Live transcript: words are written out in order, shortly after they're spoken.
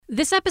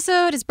This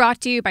episode is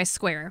brought to you by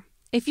Square.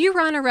 If you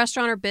run a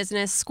restaurant or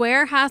business,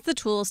 Square has the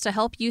tools to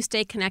help you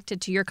stay connected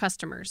to your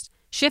customers,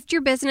 shift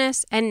your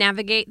business, and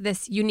navigate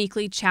this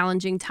uniquely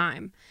challenging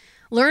time.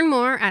 Learn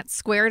more at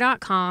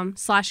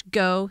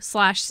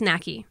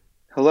square.com/go/snacky.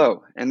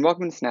 Hello, and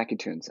welcome to Snacky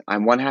Tunes.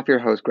 I'm one half your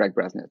host, Greg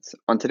Bresnitz.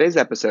 On today's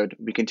episode,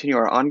 we continue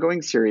our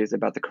ongoing series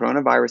about the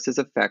coronavirus's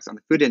effects on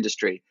the food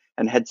industry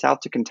and head south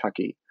to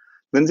Kentucky.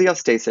 Lindsay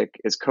Ostasic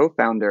is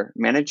co-founder,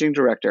 managing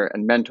director,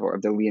 and mentor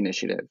of the Lee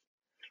Initiative.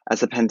 As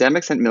the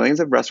pandemic sent millions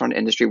of restaurant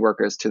industry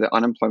workers to the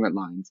unemployment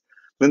lines,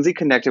 Lindsay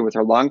connected with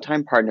her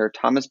longtime partner,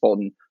 Thomas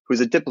Bolton,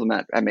 who's a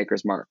diplomat at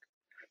Maker's Mark.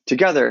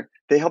 Together,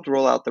 they helped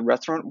roll out the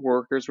Restaurant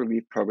Workers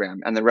Relief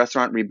Program and the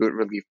Restaurant Reboot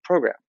Relief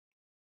Program.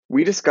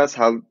 We discuss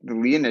how the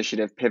Lee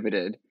Initiative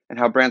pivoted and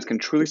how brands can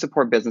truly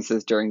support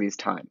businesses during these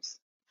times.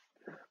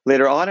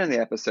 Later on in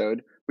the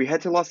episode, we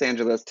head to Los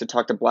Angeles to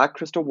talk to Black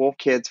Crystal Wolf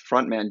Kids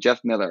frontman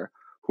Jeff Miller,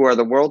 who are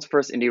the world's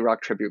first indie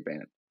rock tribute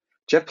band.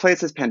 Jeff plays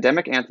his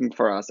pandemic anthem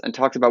for us and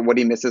talks about what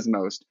he misses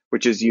most,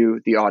 which is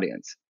you, the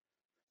audience.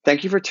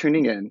 Thank you for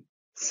tuning in.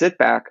 Sit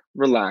back,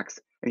 relax,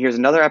 and here's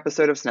another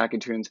episode of Snacky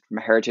Tunes from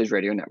Heritage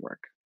Radio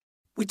Network.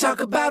 We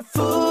talk about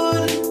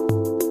food,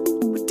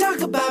 we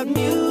talk about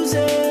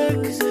music,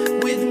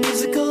 with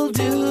musical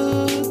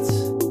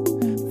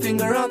dudes,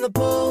 finger on the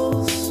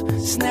pulse,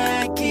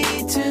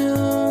 Snacky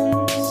Tunes.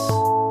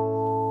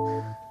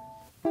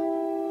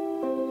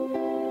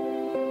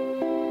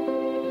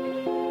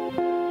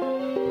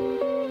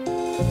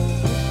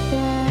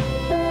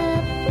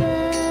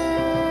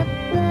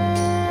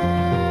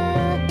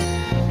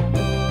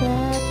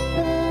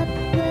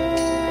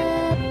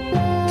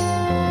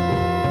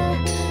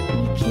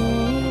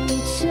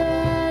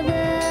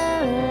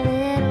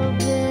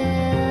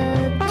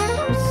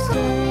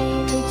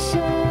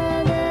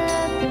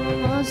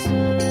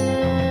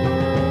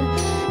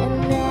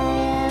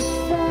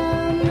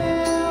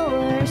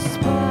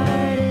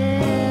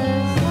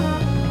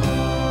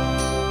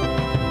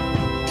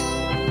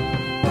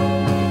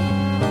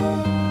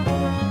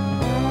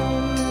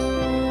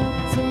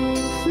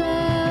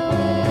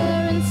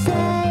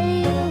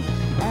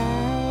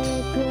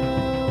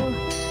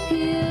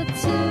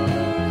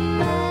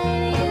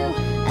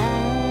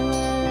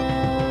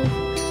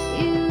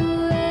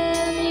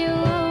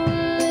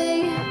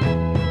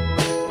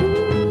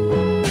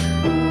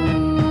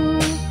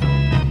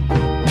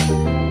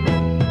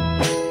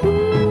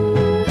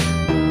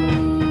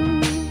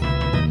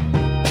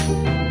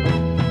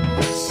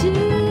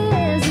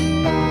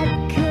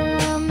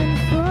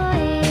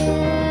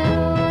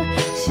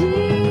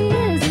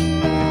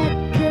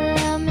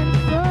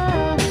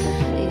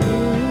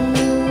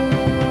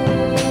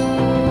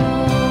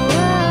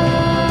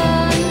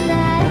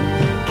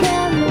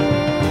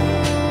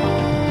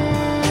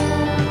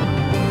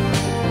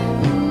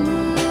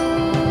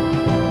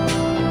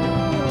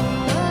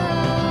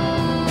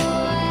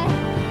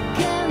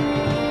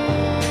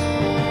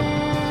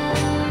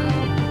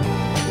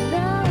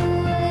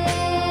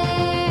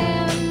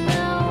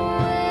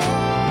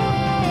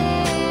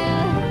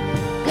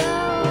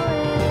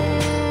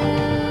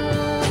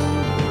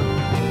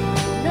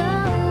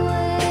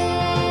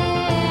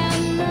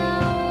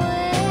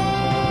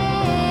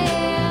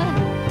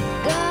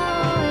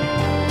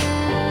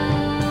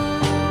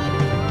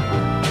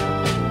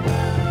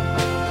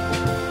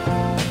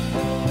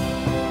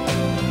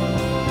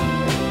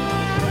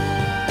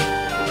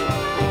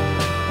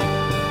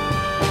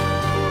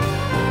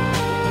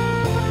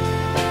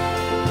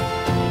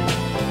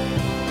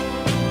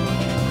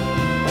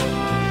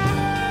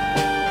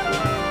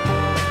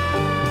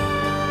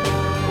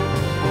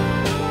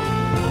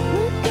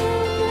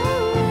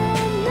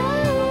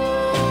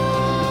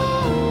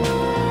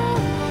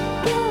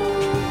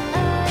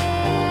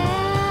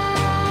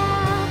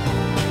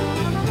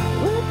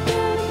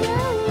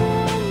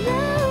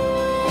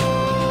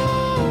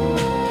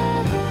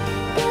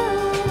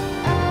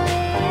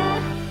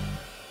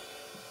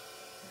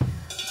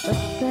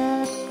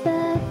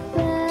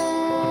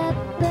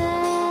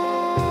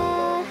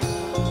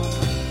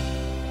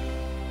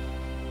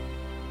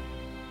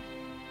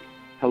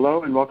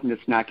 Hello and welcome to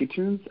Snacky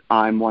Tunes.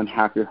 I'm one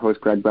half your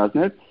host, Greg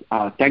Bresnitz.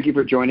 Thank you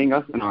for joining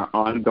us in our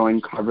ongoing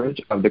coverage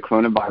of the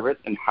coronavirus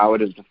and how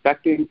it is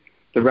affecting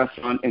the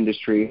restaurant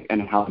industry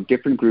and how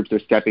different groups are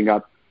stepping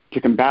up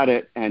to combat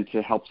it and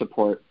to help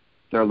support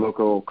their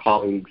local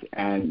colleagues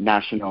and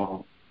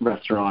national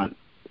restaurant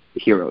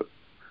heroes.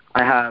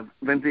 I have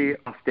Lindsay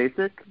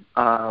Ostasic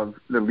of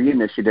the Lee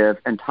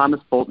Initiative and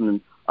Thomas Bolton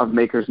of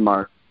Maker's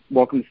Mark.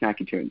 Welcome to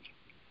Snacky Tunes.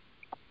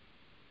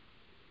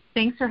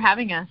 Thanks for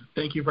having us.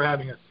 Thank you for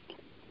having us.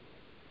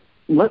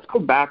 Let's go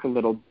back a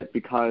little bit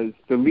because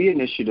the Lee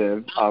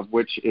Initiative, of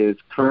which is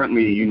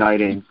currently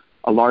uniting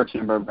a large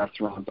number of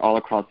restaurants all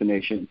across the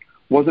nation,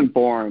 wasn't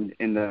born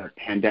in the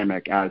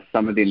pandemic as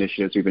some of the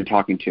initiatives we've been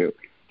talking to.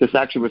 This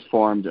actually was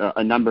formed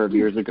a number of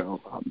years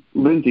ago.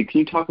 Lindsay,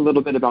 can you talk a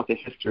little bit about the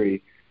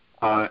history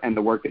and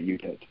the work that you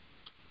did?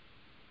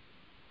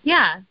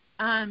 Yeah.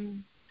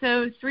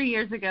 So 3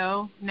 years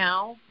ago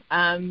now,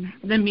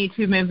 the Me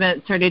Too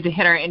movement started to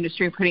hit our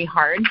industry pretty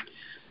hard.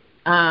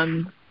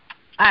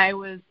 I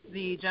was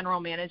the general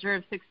manager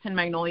of 610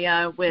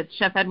 Magnolia with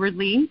Chef Edward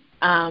Lee.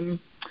 And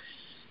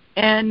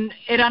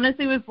it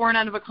honestly was born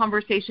out of a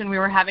conversation we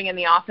were having in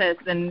the office.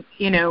 And,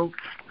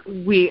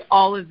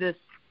 all of this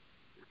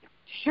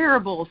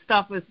terrible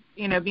stuff was,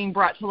 being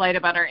brought to light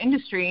about our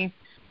industry.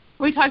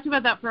 We talked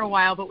about that for a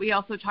while, but we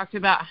also talked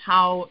about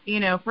how,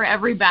 for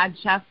every bad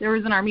chef, there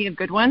was an army of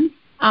good ones.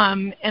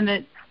 And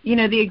that,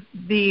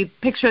 the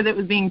picture that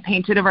was being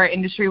painted of our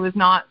industry was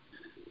not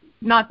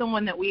the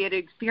one that we had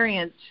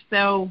experienced.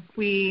 So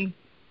we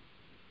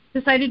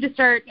decided to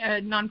start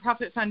a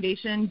nonprofit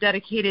foundation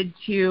dedicated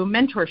to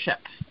mentorship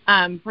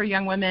for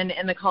young women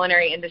in the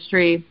culinary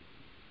industry,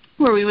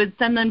 where we would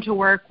send them to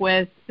work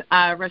with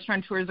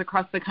restaurateurs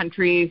across the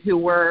country who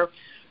were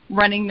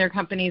running their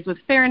companies with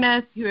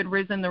fairness, who had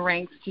risen the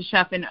ranks to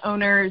chef and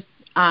owners.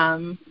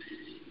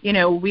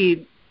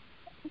 We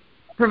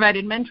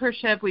provided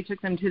mentorship. We took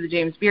them to the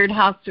James Beard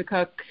House to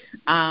cook,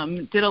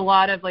 did a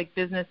lot of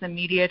business and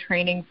media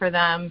training for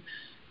them.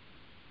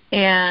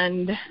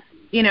 And,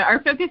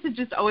 our focus has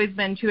just always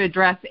been to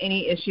address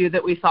any issue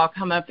that we saw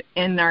come up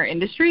in our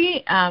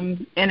industry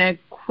in a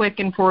quick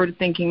and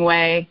forward-thinking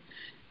way.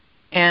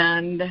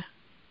 And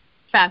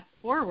fast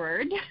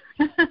forward,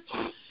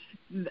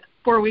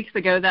 4 weeks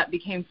ago, that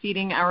became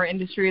feeding our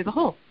industry as a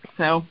whole.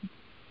 So.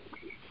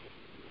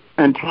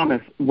 And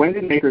Thomas, when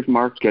did Maker's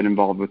Mark get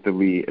involved with the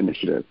Lee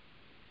Initiative?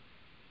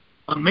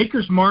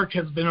 Maker's Mark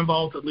has been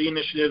involved with the Lee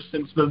Initiative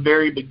since the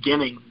very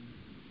beginning.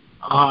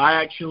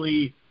 I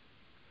actually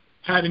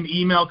had an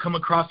email come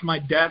across my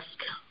desk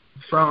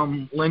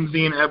from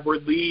Lindsay and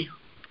Edward Lee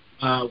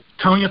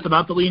telling us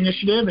about the Lee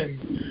Initiative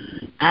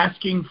and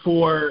asking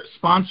for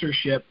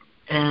sponsorship.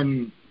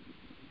 And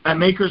at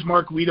Maker's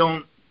Mark, we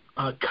don't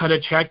cut a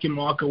check and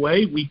walk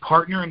away. We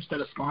partner instead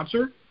of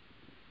sponsor.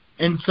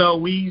 And so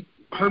we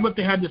heard what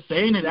they had to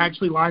say, and it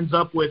actually lines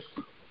up with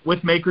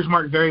Maker's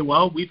Mark very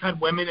well. We've had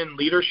women in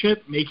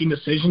leadership making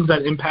decisions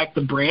that impact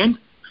the brand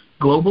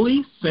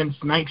globally since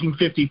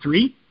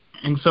 1953.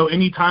 And so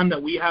anytime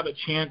that we have a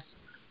chance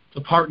to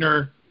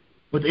partner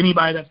with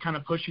anybody that's kind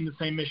of pushing the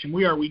same mission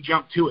we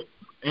jump to it.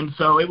 And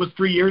so it was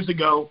 3 years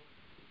ago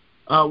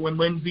when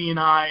Lindsay and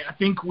I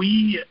think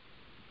we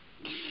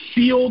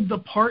sealed the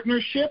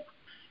partnership,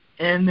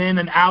 and then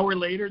an hour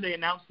later they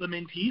announced the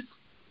mentees.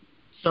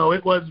 So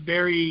it was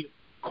very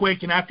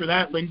quick, and after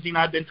that, Lindsay and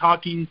I have been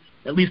talking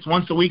at least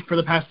once a week for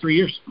the past 3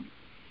 years.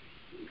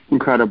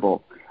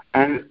 Incredible.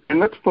 And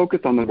let's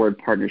focus on the word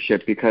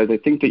partnership, because I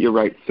think that you're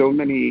right. So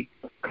many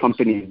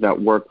companies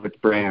that work with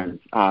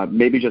brands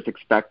maybe just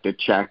expect a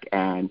check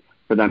and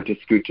for them to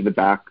scoot to the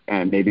back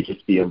and maybe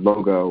just be a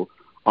logo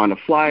on a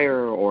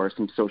flyer or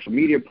some social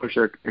media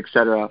pusher,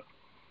 etc.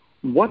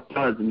 What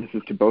does, and this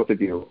is to both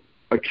of you,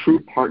 a true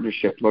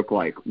partnership look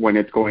like when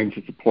it's going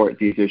to support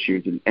these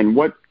issues? And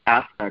what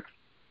aspects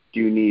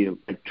do you need,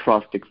 like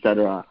trust,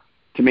 etc.,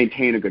 to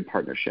maintain a good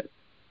partnership?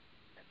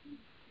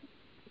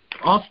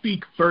 I'll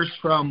speak first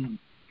from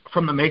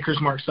the Maker's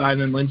Mark side,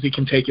 and then Lindsay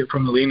can take it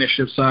from the Lee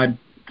Initiative side.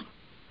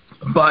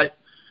 But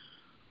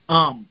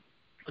a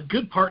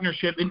good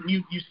partnership, and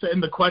you said in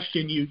the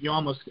question, you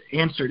almost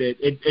answered it.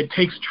 It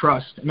takes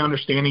trust and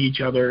understanding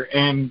each other.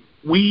 And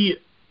we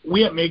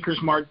at Maker's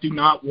Mark do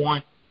not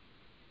want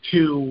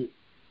to,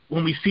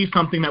 when we see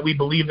something that we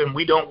believe in,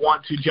 we don't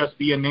want to just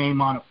be a name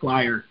on a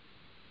flyer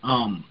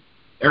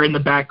or in the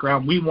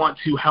background. We want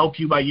to help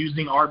you by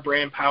using our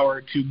brand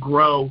power to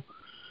grow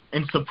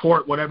and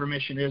support whatever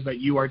mission is that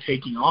you are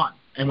taking on.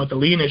 And with the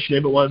Lee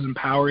Initiative, it was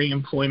empowering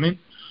employment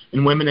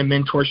and women in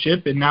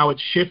mentorship, and now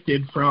it's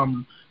shifted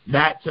from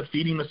that to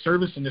feeding the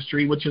service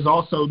industry, which is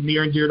also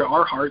near and dear to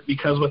our heart,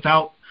 because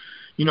without,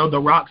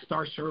 the rock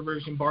star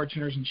servers and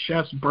bartenders and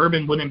chefs,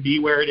 bourbon wouldn't be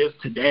where it is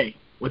today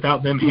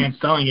without them hand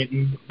selling it,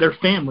 and they're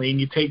family, and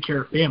you take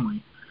care of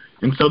family.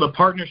 And so the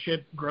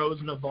partnership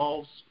grows and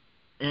evolves,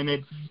 and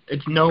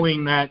it's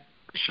knowing that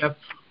Chef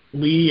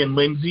Lee and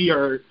Lindsay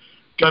are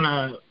going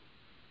to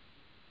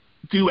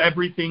do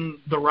everything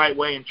the right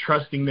way and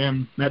trusting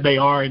them that they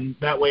are, and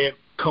that way it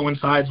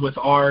coincides with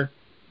our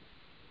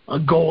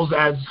goals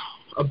as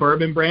a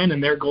bourbon brand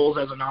and their goals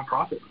as a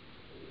nonprofit.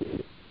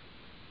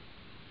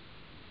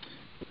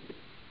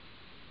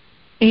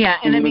 Yeah,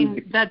 and I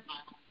mean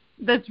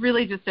that's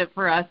really just it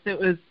for us. It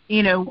was,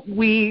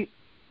 we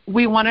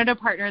wanted a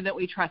partner that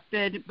we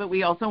trusted, but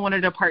we also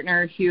wanted a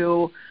partner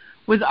who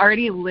was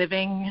already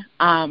living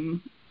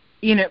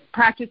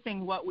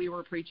practicing what we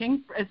were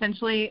preaching,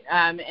 essentially.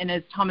 And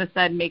as Thomas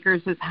said,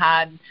 Makers has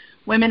had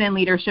women in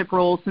leadership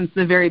roles since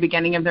the very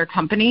beginning of their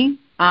company.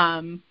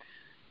 And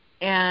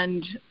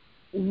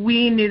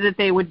we knew that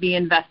they would be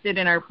invested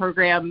in our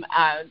program.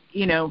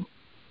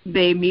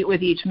 They meet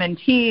with each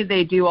mentee.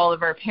 They do all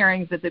of our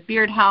pairings at the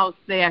Beard House.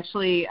 They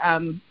actually,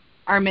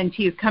 our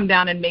mentees come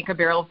down and make a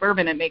barrel of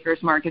bourbon at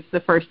Maker's Mark. It's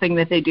the first thing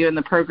that they do in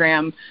the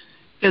program,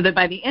 so that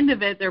by the end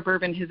of it, their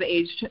bourbon has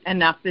aged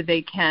enough that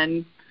they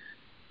can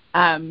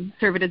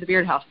serve it at the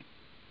Beard House.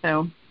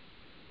 So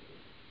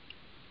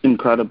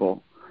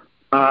incredible.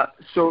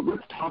 So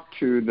let's talk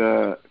to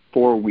the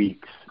 4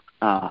 weeks.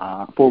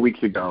 4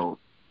 weeks ago,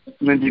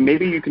 Lindsay,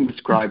 maybe you can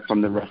describe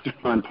from the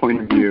restaurant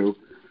point of view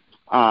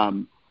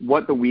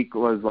what the week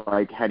was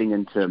like heading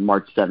into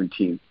March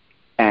 17th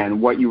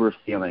and what you were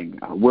feeling.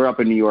 We're up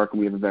in New York, and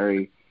we have a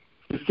very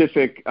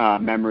specific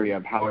memory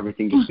of how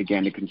everything just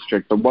began to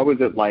constrict. But what was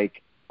it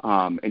like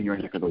in your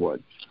neck of the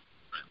woods?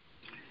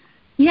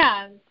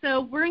 Yeah,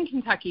 so we're in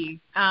Kentucky,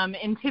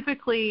 and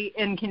typically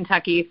in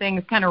Kentucky,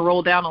 things kind of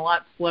roll down a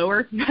lot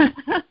slower.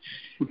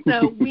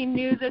 So we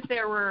knew that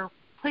there were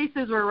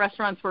places where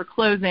restaurants were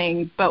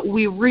closing, but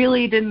we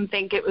really didn't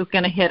think it was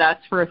going to hit us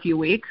for a few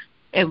weeks,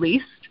 at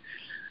least.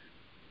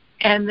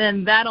 And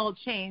then that all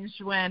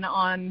changed when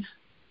on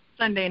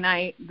Sunday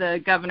night,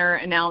 the governor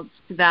announced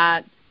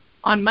that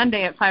on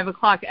Monday at 5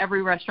 o'clock,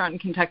 every restaurant in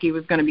Kentucky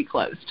was going to be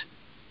closed.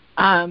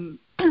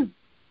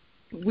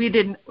 We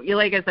didn't,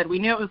 like I said, we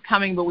knew it was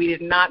coming, but we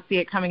did not see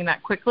it coming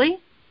that quickly.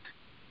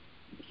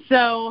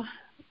 So,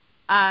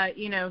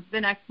 the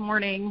next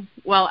morning,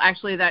 well,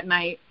 actually that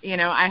night,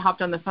 I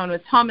hopped on the phone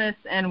with Thomas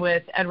and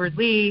with Edward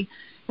Lee,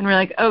 and we're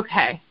like,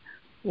 okay,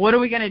 what are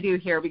we going to do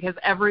here? Because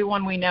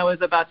everyone we know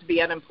is about to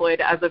be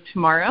unemployed as of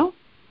tomorrow.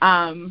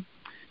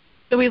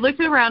 So we looked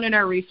around in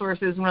our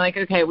resources, and we're like,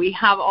 okay, we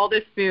have all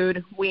this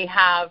food, we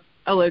have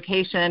a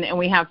location, and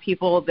we have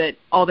people that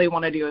all they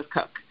want to do is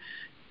cook.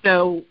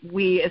 So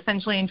we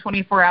essentially in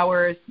 24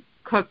 hours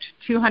cooked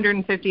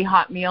 250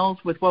 hot meals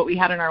with what we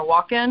had in our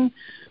walk-in.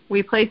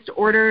 We placed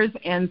orders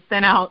and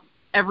sent out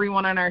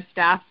everyone on our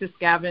staff to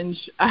scavenge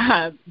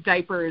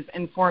diapers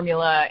and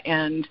formula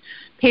and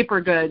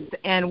paper goods,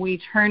 and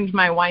we turned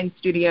my wine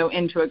studio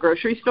into a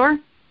grocery store.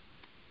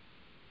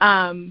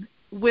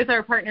 With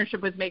our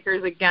partnership with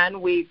Makers,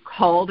 again, we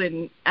called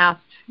and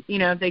asked,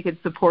 if they could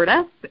support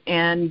us,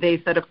 and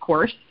they said, of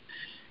course.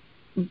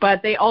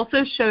 But they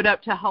also showed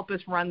up to help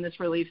us run this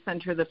relief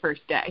center the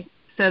first day.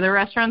 So the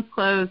restaurants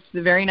closed.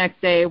 The very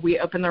next day, we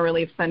opened the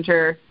relief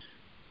center.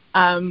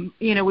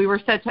 We were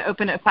set to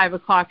open at 5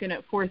 o'clock, and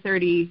at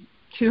 4:30,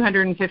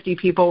 250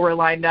 people were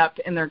lined up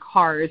in their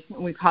cars,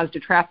 and we caused a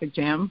traffic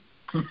jam.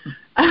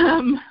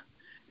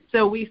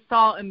 So we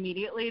saw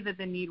immediately that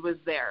the need was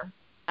there.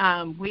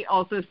 We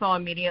also saw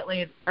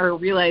immediately, or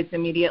realized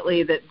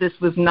immediately, that this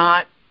was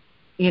not,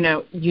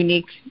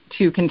 unique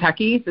to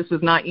Kentucky. This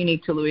was not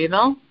unique to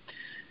Louisville.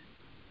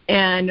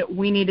 And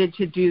we needed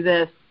to do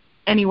this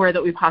anywhere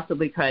that we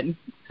possibly could.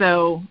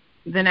 So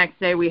the next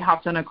day we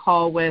hopped on a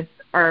call with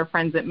our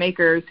friends at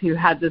Makers, who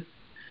had this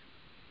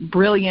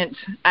brilliant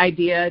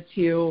idea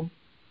to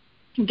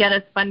get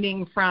us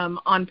funding from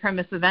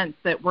on-premise events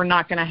that were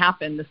not going to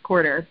happen this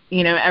quarter.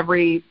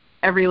 Every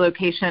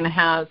location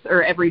has,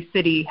 or every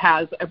city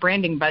has, a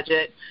branding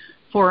budget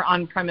for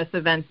on-premise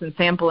events and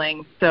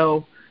sampling.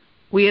 So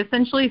we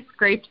essentially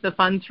scraped the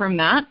funds from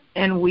that,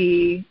 and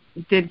we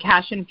did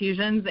cash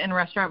infusions in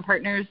restaurant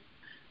partners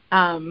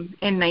in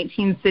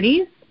 19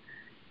 cities,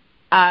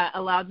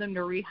 allowed them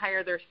to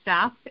rehire their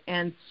staff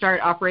and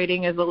start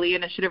operating as a Lee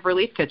Initiative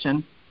Relief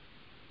Kitchen.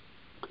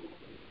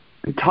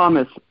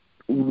 Thomas,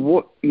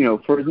 for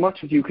as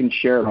much as you can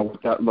share on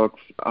what that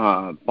looks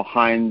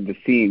behind the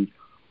scenes,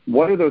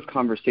 what are those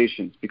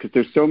conversations? Because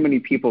there's so many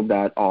people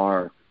that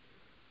are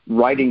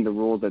writing the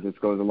rules as this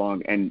goes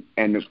along and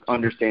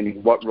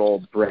understanding what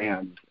role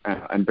brands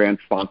and brand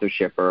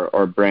sponsorship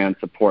or brand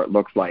support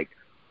looks like.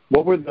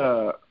 What were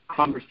the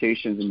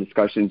conversations and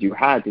discussions you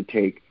had to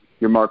take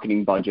your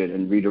marketing budget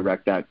and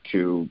redirect that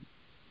to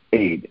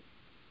aid?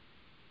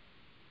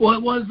 Well,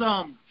 it was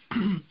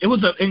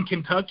in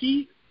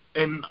Kentucky,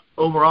 and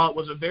overall it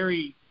was a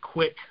very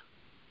quick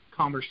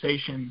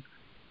conversation.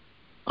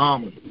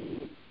 I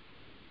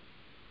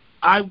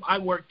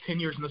worked 10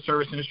 years in the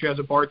service industry as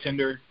a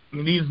bartender. I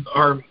mean, these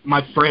are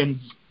my friends,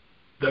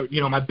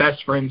 my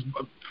best friends,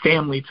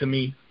 family to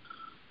me.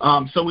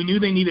 So we knew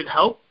they needed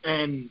help,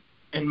 and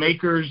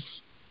Makers,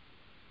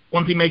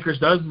 one thing Makers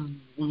does is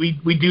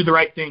we do the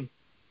right thing.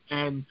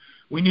 And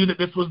we knew that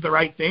this was the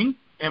right thing.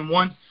 And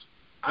once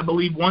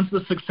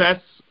the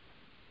success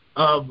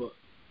of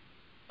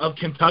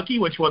Kentucky,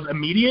 which was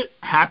immediate,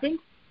 happened,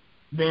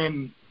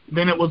 then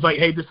it was like,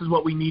 hey, this is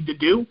what we need to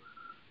do.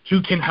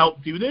 Who can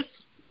help do this?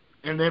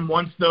 And then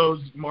once those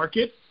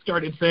markets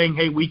started saying,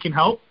 hey, we can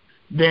help,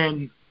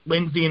 then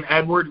Lindsay and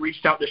Edward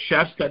reached out to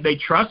chefs that they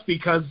trust,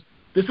 because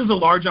this is a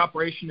large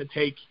operation to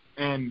take.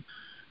 And,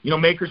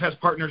 Makers has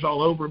partners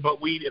all over, but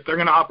if they're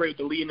going to operate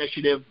the Lee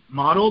Initiative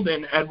model,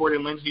 then Edward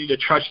and Lindsay need to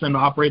trust them to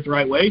operate the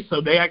right way.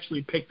 So they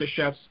actually pick the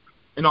chefs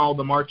in all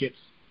the markets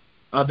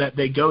that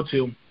they go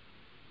to.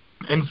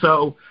 And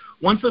so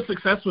once the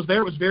success was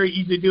there, it was very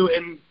easy to do.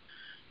 And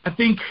I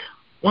think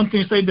one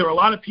thing to say, there were a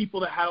lot of people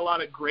that had a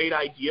lot of great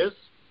ideas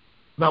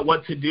about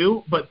what to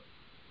do, but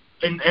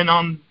and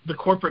on the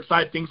corporate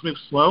side, things moved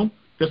slow.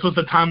 This was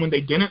the time when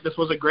they didn't. This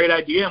was a great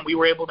idea, and we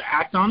were able to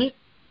act on it.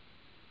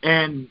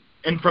 And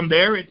from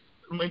there,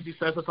 Lindsay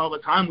says this all the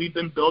time, we've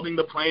been building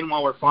the plane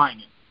while we're flying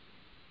it.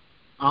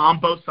 On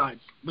both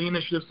sides, Lee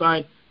Initiative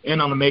side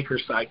and on the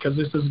Makers side, because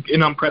this is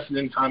an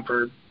unprecedented time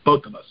for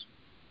both of us.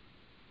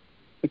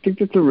 I think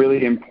that's a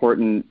really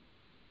important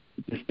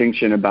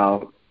distinction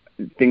about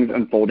things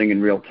unfolding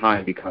in real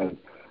time, because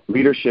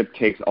leadership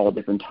takes all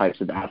different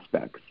types of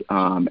aspects,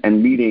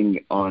 and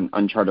leading on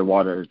uncharted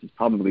waters is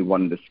probably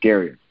one of the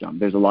scariest.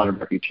 There's a lot of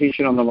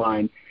reputation on the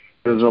line.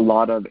 There's a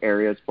lot of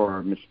areas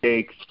for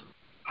mistakes.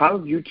 How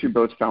have you two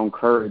both found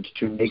courage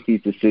to make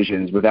these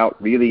decisions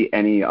without really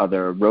any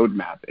other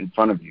roadmap in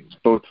front of you,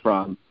 both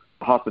from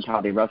the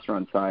hospitality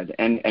restaurant side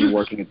and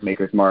working at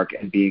Maker's Mark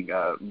and being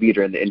a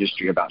leader in the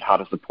industry about how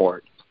to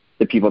support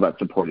the people that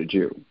supported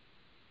you?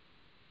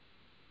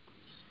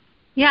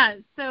 Yeah,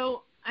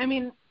 so, I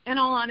mean, in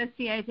all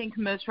honesty, I think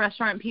most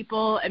restaurant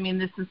people, I mean,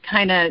 this is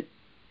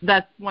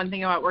that's one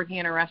thing about working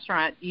in a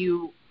restaurant.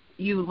 You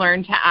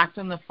learn to act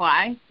on the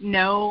fly.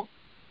 No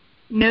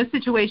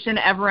situation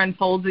ever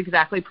unfolds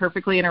exactly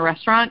perfectly in a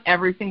restaurant.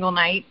 Every single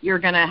night you're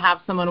going to have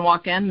someone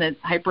walk in that's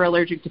hyper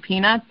allergic to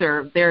peanuts,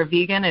 or they're a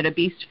vegan at a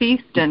beast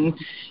feast, and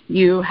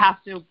you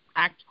have to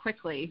act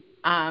quickly.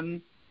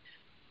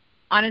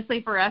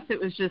 Honestly, for us, it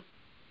was just,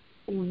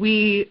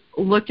 we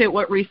looked at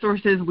what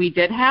resources we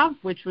did have,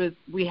 which was,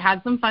 we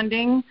had some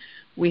funding,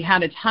 we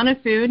had a ton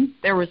of food.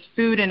 There was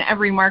food in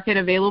every market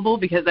available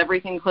because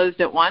everything closed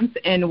at once,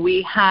 and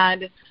we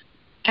had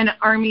an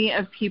army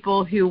of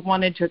people who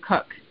wanted to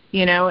cook.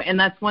 And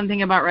that's one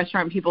thing about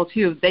restaurant people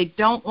too. They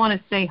don't want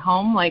to stay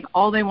home. Like,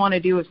 all they want to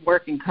do is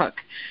work and cook.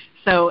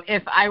 So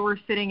if I were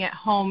sitting at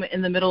home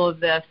in the middle of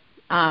this,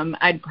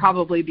 I'd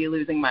probably be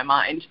losing my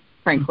mind,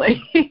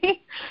 frankly.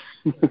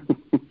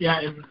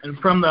 Yeah, and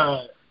from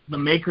the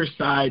maker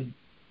side,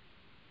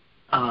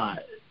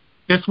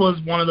 this was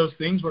one of those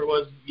things where it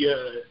was,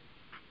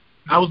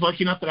 I was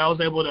lucky enough that I was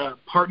able to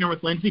partner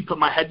with Lindsay, put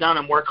my head down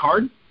and work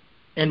hard.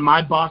 And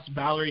my boss,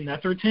 Valerie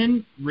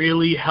Netherton,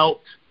 really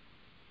helped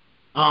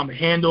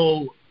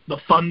handle the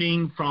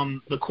funding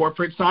from the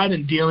corporate side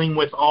and dealing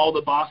with all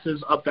the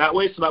bosses up that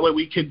way, so that way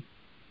we could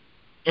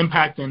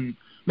impact and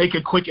make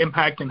a quick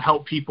impact and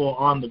help people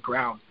on the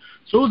ground.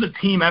 So it was a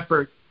team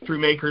effort through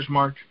Maker's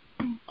Mark,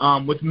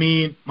 with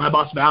me, my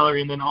boss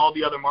Valerie, and then all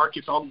the other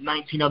markets, all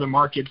 19 other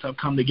markets have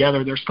come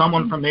together. There's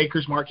someone from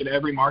Maker's Mark at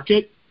every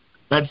market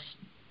that's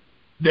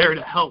there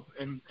to help,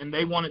 and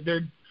they want it.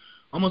 They're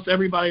almost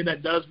everybody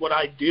that does what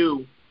I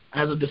do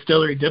as a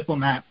distillery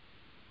diplomat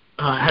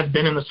has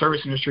been in the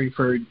service industry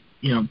for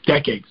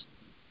decades.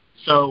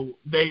 So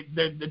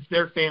it's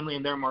their family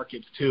and their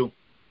markets too.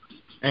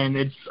 And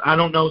I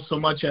don't know so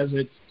much as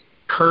it's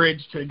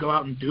courage to go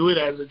out and do it,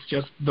 as it's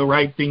just the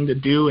right thing to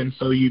do, and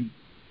so you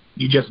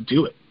just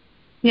do it.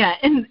 Yeah,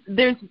 and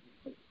there's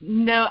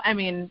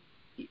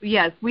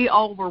yes, we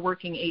all were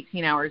working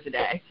 18 hours a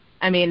day.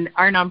 I mean,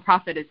 our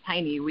nonprofit is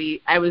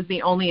tiny. I was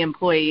the only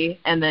employee,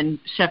 and then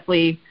Chef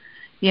Lee,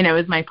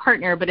 is my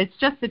partner, but it's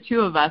just the two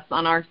of us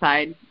on our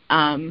side.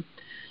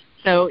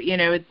 So,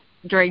 it's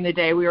during the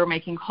day we were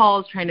making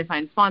calls, trying to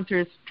find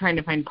sponsors, trying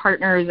to find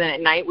partners, and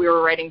at night we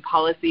were writing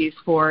policies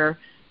for,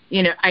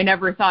 I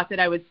never thought that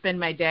I would spend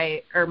my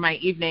day or my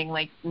evening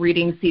like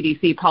reading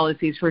CDC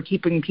policies for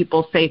keeping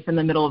people safe in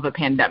the middle of a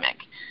pandemic,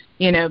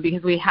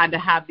 because we had to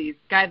have these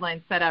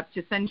guidelines set up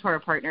to send to our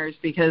partners,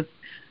 because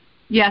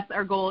yes,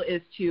 our goal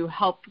is to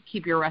help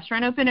keep your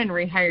restaurant open and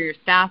rehire your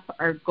staff.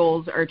 Our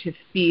goals are to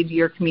feed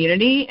your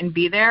community and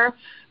be there.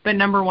 But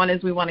number one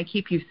is we want to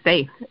keep you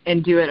safe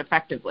and do it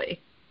effectively.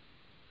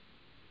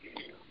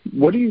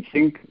 What do you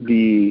think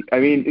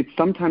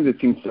sometimes it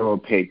seems so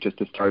opaque just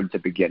to start at the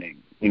beginning.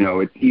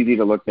 It's easy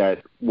to look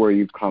at where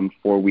you've come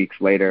 4 weeks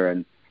later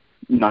and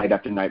night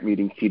after night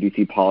reading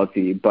CDC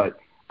policy. But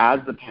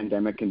as the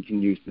pandemic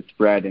continues to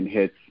spread and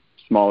hits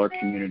smaller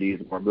communities,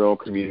 more rural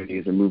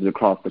communities, and moves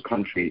across the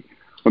country,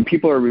 when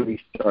people are really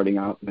starting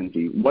out,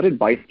 Lindsay, what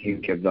advice do you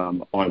give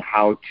them on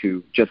how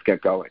to just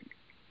get going?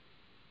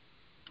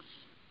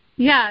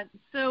 Yeah,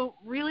 so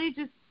really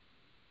just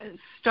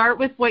start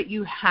with what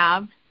you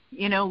have.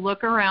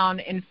 Look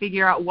around and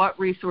figure out what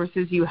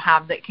resources you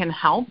have that can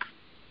help.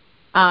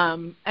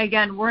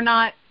 Again, we're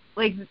not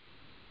we've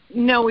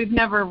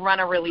never run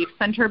a relief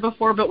center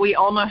before, but we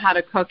all know how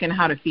to cook and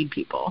how to feed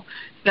people.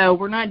 So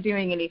we're not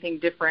doing anything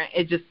different.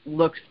 It just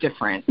looks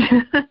different.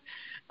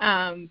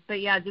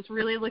 But yeah, just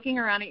really looking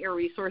around at your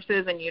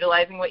resources and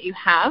utilizing what you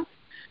have.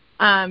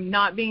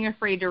 Not being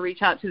afraid to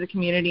reach out to the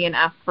community and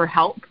ask for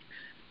help.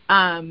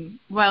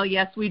 While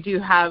yes, we do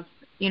have,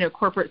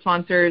 corporate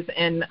sponsors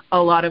and a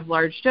lot of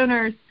large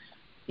donors,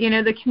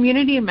 the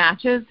community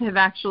matches have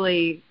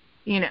actually,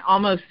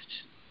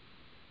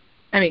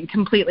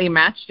 completely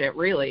matched it,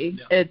 really.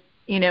 Yeah. It's,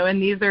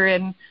 and these are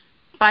in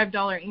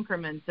 $5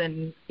 increments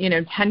and,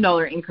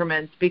 $10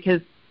 increments,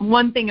 because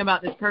one thing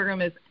about this program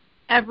is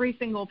every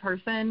single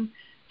person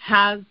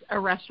has a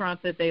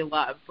restaurant that they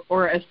love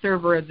or a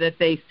server that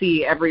they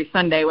see every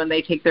Sunday when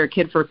they take their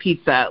kid for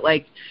pizza.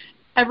 Like,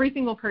 every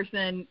single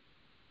person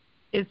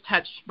is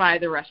touched by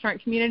the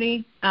restaurant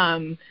community,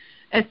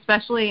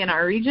 especially in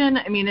our region.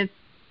 I mean,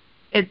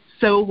 it's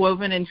so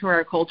woven into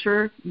our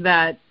culture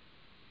that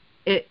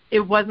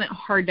it wasn't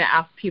hard to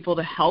ask people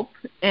to help,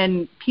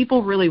 and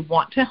people really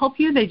want to help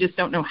you. They just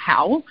don't know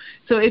how.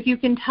 So if you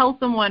can tell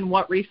someone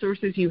what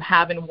resources you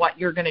have and what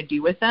you're going to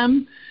do with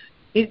them,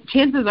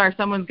 chances are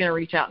someone's going to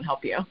reach out and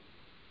help you.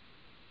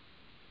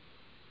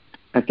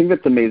 I think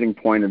that's an amazing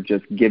point of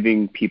just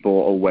giving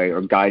people a way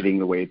or guiding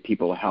the way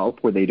people help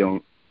where they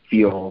don't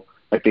feel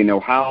like they know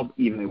how,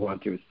 even they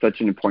want to. It's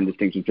such an important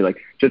distinction. Feel like,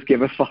 just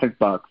give us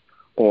 $5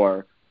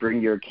 or bring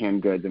your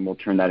canned goods and we'll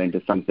turn that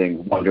into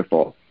something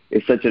wonderful.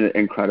 It's such an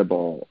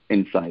incredible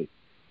insight.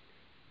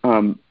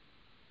 In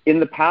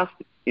the past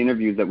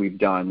interviews that we've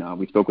done,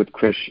 we spoke with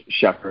Chris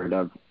Shepard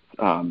of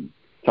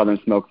Southern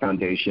Smoke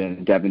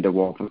Foundation, Devin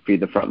DeWolf of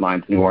Feed the Front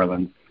Lines, New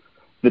Orleans.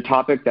 The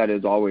topic that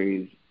is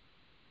always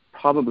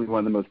probably one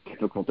of the most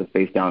difficult to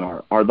face down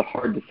are the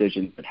hard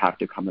decisions that have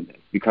to come in this,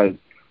 because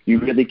you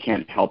really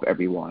can't help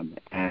everyone.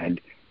 And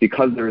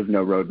because there is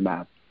no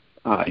roadmap,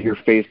 you're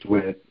faced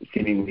with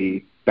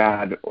seemingly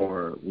bad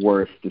or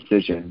worse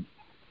decisions.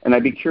 And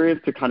I'd be curious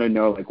to kind of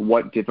know, like,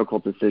 what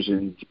difficult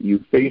decisions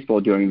you faced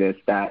while doing this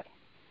that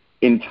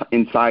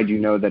inside you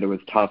know that it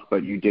was tough,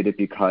 but you did it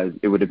because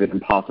it would have been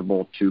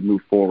impossible to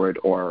move forward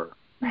or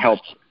help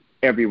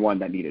everyone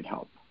that needed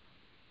help.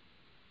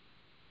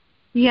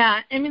 Yeah,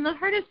 I mean, the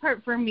hardest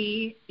part for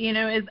me,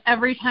 is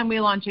every time we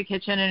launch a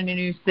kitchen in a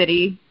new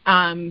city,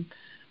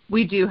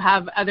 we do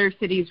have other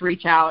cities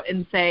reach out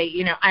and say,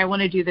 I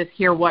want to do this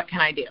here. What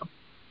can I do?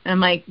 And I'm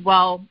like,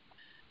 well,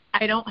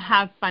 I don't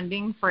have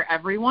funding for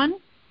everyone.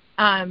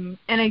 And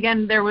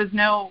again,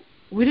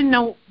 we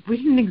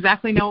didn't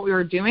exactly know what we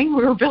were doing.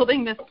 We were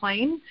building this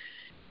plane.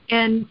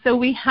 And so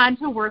we had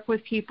to work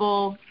with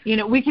people.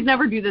 We could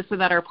never do this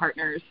without our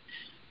partners.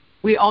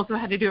 We also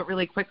had to do it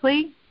really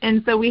quickly.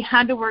 And so we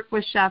had to work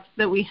with chefs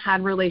that we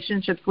had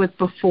relationships with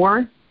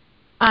before,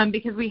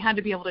 because we had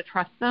to be able to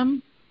trust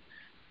them.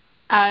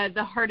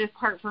 The hardest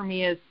part for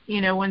me is,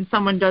 when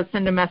someone does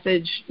send a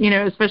message,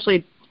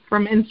 especially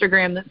from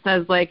Instagram that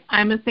says, like,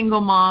 I'm a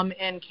single mom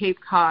in Cape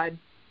Cod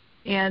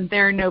and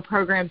there are no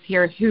programs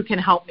here. Who can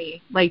help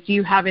me? Like, do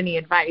you have any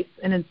advice?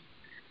 And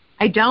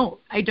I don't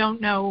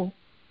know,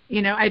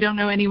 I don't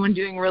know anyone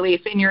doing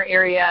relief in your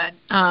area.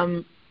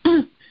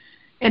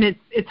 And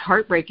it's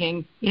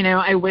heartbreaking.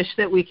 I wish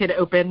that we could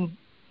open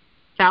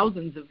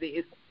thousands of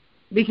these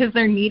because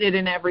they're needed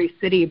in every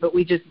city, but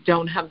we just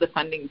don't have the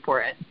funding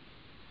for it.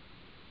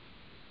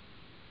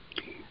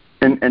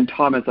 And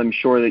Thomas, I'm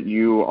sure that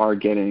you are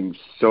getting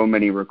so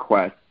many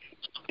requests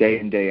day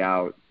in, day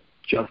out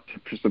just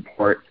to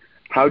support.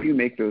 How do you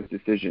make those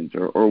decisions,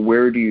 or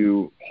where do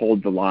you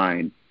hold the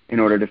line in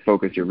order to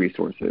focus your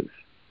resources?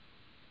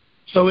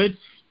 So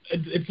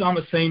it's on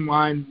the same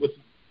line with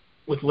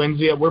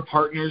Lindsay. We're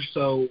partners,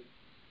 so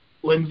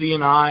Lindsay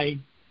and I,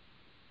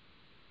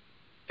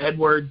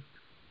 Edward,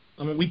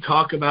 we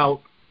talk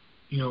about,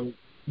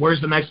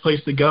 where's the next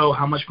place to go,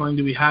 how much money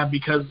do we have,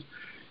 because,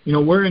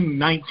 we're in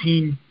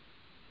 19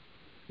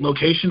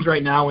 locations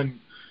right now, and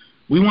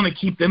we want to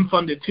keep them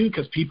funded too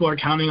because people are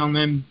counting on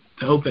them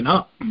to open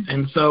up.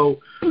 And so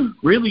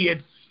really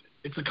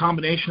it's a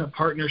combination of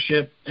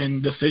partnership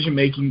and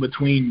decision-making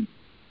between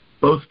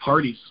both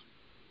parties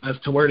as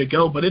to where to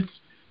go. But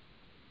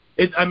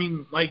I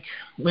mean, like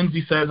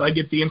Lindsay says, I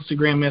get the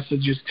Instagram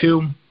messages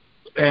too,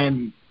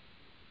 and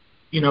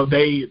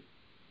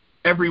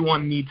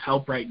everyone needs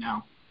help right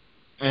now,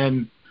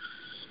 and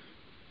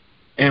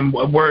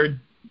we're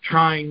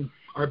trying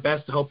our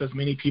best to help as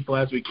many people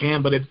as we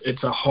can. But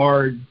it's a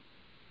hard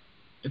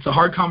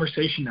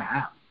conversation to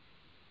have,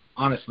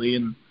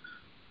 honestly,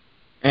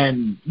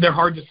 and they're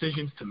hard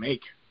decisions to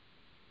make,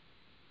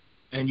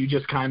 and you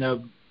just kind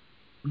of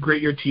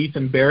grit your teeth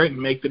and bear it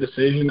and make the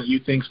decision that you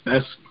think's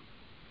best,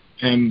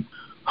 and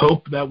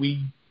hope that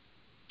we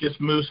just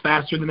moves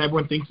faster than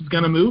everyone thinks it's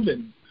going to move,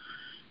 and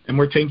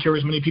we're taking care of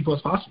as many people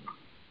as possible.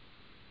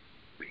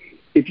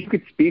 If you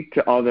could speak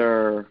to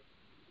other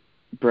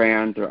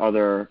brands or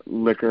other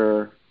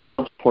liquor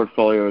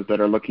portfolios that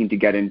are looking to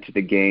get into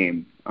the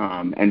game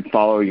and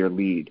follow your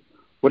lead,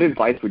 what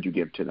advice would you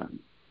give to them?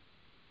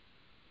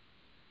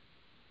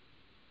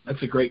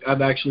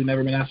 I've actually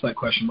never been asked that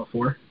question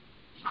before.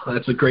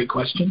 That's a great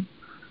question.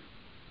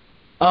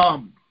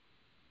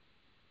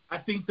 I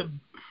think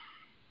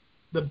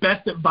the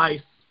best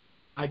advice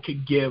I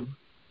could give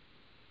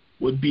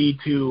would be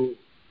to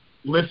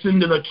listen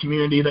to the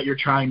community that you're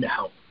trying to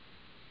help.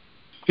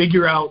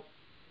 Figure out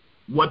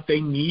what they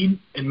need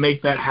and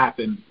make that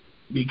happen,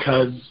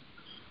 because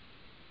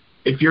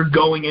if you're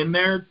going in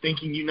there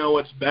thinking you know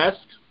what's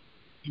best,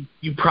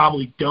 you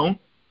probably don't.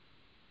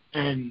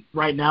 And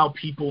right now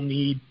people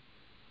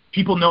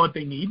know what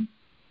they need,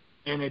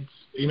 and it's,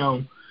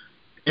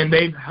 and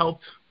they've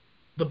helped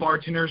the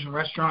bartenders and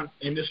restaurant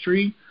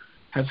industry,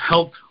 has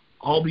helped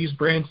all these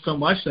brands so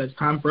much that it's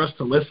time for us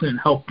to listen and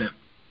help them.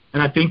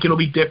 And I think it'll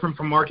be different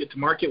from market to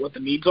market what the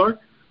needs are.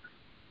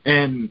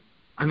 And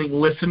I think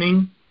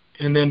listening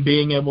and then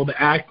being able to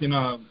act in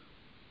a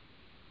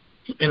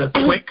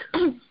quick,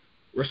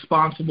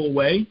 responsible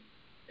way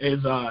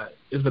is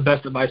the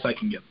best advice I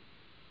can give.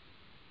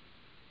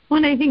 Well,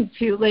 and I think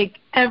too, like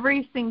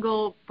every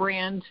single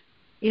brand,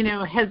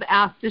 has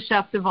asked a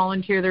chef to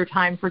volunteer their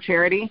time for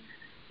charity.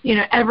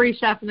 Every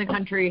chef in the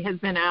country has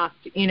been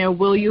asked,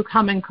 will you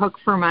come and cook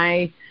for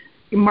my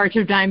March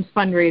of Dimes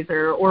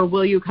fundraiser, or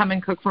will you come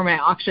and cook for my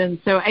auction?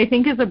 So I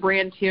think as a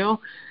brand too,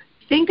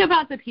 think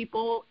about the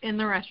people in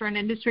the restaurant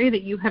industry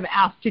that you have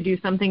asked to do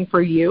something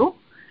for you,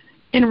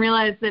 and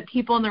realize that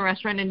people in the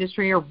restaurant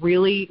industry are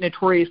really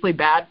notoriously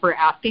bad for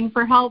asking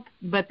for help,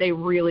 but they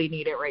really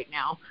need it right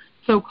now.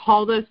 So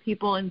call those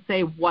people and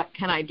say, what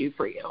can I do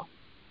for you?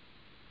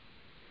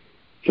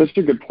 Such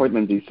a good point,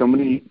 Lindsay. So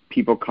many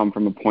people come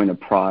from a point of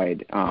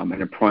pride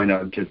and a point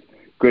of just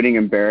gritting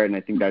and bear it, and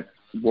I think that's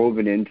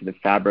woven into the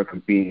fabric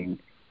of being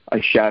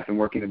a chef and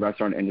working in the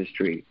restaurant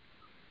industry.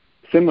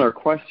 Similar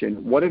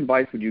question, what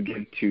advice would you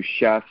give to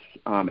chefs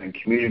and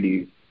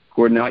communities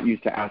who are not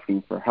used to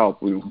asking for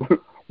help?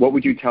 What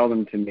would you tell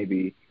them to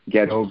maybe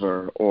get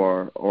over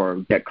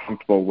or get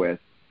comfortable with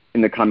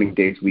in the coming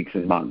days, weeks,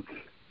 and months?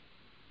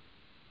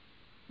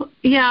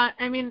 Yeah,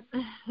 I mean,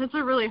 that's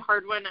a really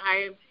hard one.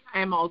 I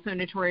am also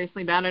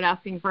notoriously bad at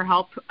asking for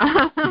help.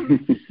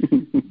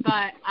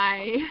 But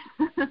I,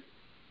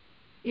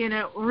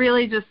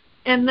 really just,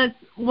 and that's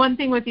one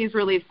thing with these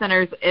relief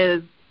centers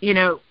is,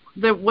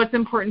 what's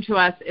important to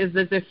us is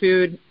that the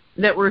food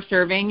that we're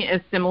serving is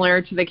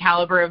similar to the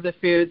caliber of the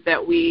food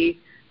that we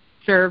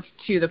serve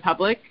to the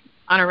public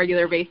on a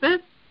regular basis.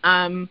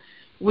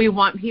 We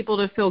want people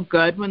to feel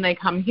good when they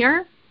come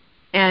here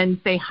and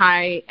say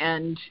hi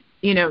and,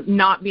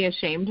 not be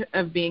ashamed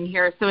of being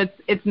here. So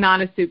it's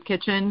not a soup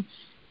kitchen.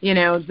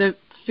 The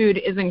food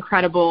is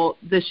incredible.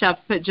 The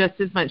chefs put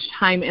just as much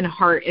time and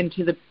heart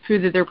into the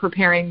food that they're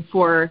preparing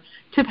to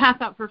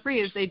pass out for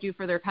free as they do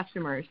for their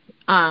customers.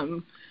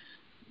 And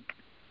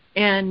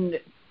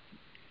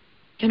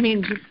I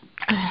mean,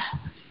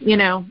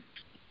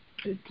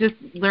 just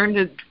learn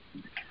to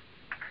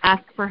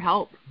ask for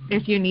help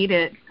if you need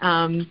it.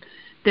 And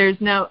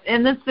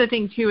that's the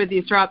thing too with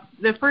these drops.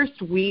 The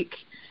first week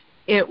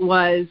it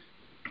was,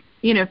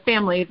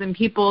 families and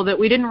people that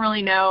we didn't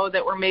really know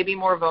that were maybe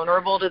more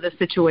vulnerable to the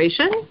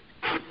situation.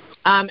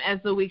 As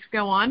the weeks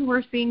go on,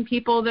 we're seeing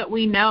people that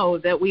we know,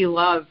 that we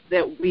love,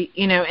 that we,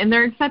 and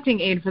they're accepting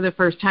aid for the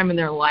first time in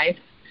their life.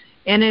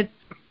 And it's,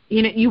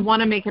 you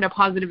want to make it a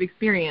positive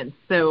experience.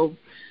 So,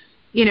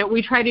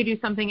 we try to do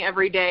something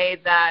every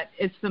day that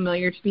is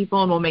familiar to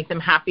people and will make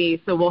them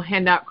happy. So we'll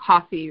hand out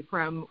coffee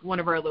from one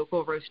of our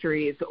local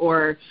roasteries,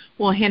 or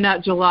we'll hand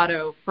out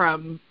gelato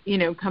from,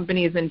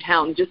 companies in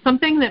town, just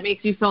something that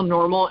makes you feel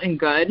normal and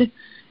good.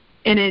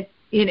 And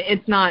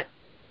it's not,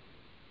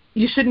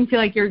 you shouldn't feel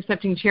like you're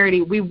accepting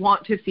charity. We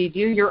want to feed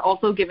you. You're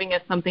also giving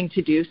us something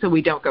to do so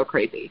we don't go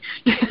crazy.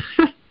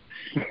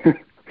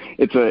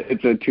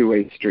 It's a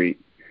two-way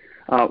street.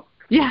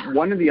 Yeah.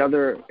 One of the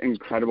other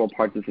incredible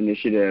parts of this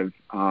initiative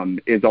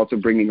is also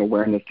bringing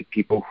awareness to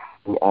people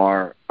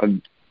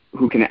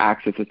who can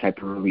access this type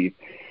of relief.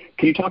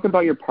 Can you talk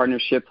about your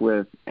partnership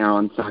with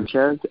Aaron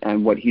Sanchez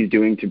and what he's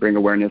doing to bring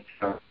awareness?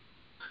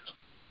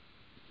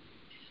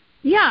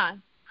 Yeah.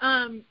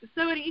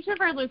 So at each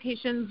of our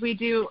locations, we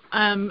do.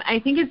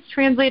 I think it's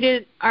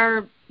translated.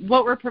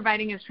 What we're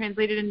providing is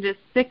translated into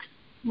 6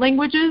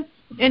 languages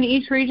in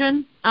each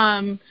region.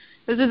 Those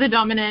are the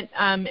dominant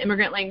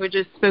immigrant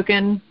languages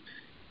spoken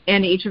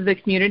in each of the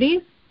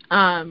communities.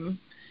 And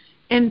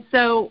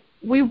so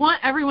we want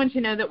everyone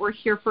to know that we're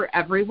here for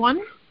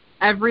everyone.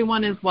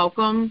 Everyone is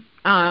welcome.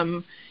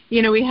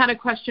 We had a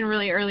question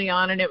really early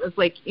on, and it was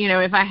like,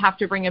 if I have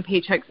to bring a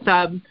paycheck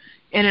stub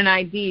and an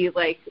ID,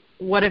 like,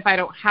 what if I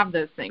don't have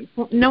those things?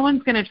 Well, no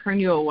one's going to turn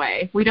you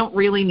away. We don't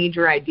really need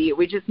your ID.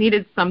 We just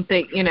needed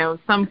something,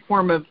 some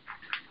form of,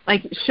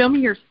 like, show me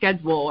your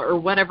schedule or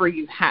whatever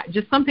you had,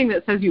 just something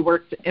that says you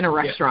worked in a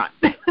restaurant.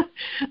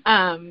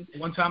 Yeah.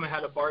 One time I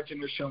had a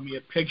bartender show me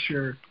a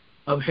picture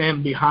of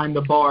him behind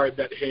the bar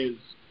that his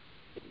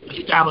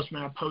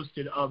establishment had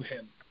posted of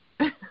him.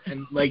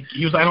 And, like,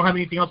 he was like, I don't have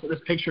anything else but this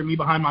picture of me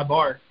behind my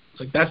bar. It's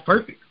like, that's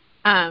perfect.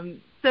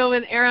 So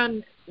with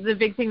Aaron, the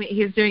big thing that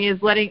he's doing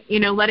is letting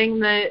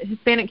the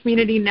Hispanic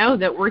community know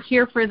that we're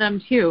here for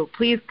them too.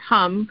 Please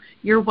come.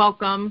 You're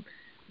welcome.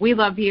 We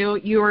love you.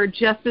 You are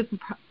just as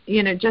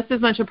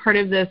much a part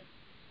of this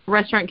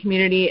restaurant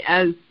community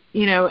as,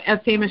 a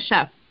famous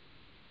chef.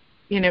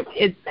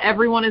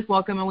 Everyone is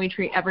welcome, and we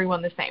treat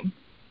everyone the same.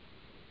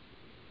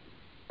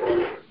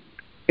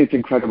 It's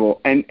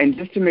incredible. And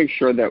just to make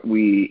sure that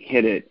we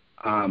hit it,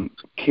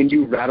 can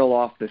you rattle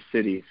off the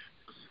cities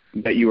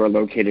that you are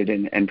located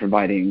in and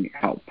providing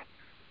help?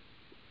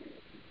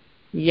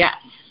 Yes.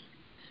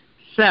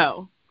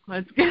 So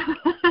let's go.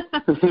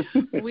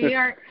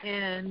 We're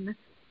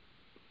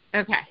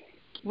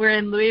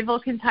in Louisville,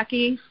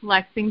 Kentucky,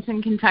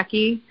 Lexington,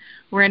 Kentucky.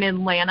 We're in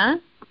Atlanta.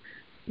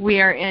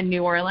 We are in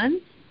New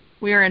Orleans.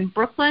 We are in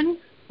Brooklyn.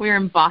 We are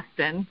in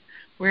Boston.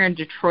 We're in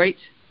Detroit.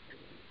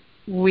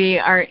 We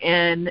are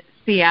in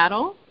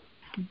Seattle,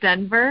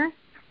 Denver,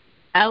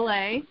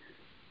 LA,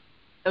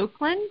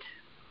 Oakland,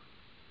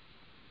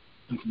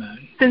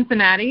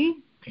 Cincinnati,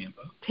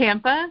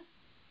 Tampa,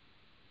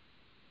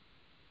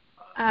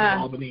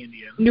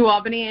 New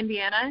Albany,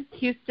 Indiana,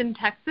 Houston,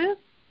 Texas,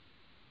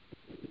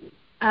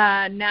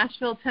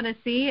 Nashville,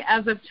 Tennessee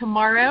as of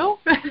tomorrow.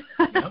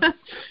 Yep.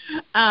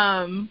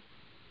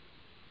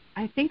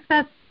 I think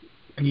that's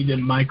and you did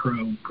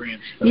micro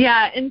grants. So.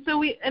 Yeah, and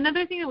so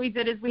another thing that we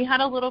did is we had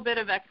a little bit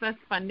of excess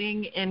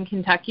funding in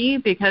Kentucky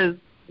because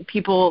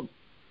people,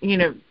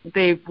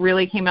 they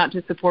really came out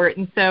to support.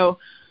 And so,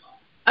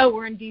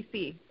 we're in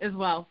D.C. as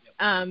well.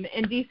 And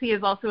D.C.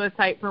 is also a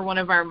site for one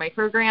of our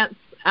micro grants.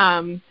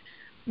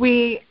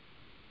 We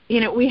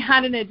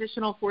had an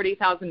additional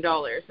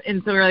 $40,000.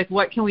 And so we're like,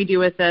 what can we do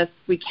with this?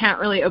 We can't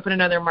really open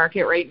another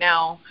market right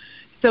now.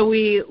 So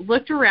we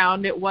looked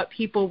around at what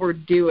people were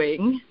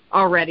doing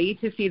already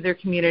to feed their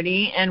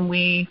community. And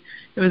it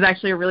was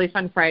actually a really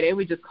fun Friday.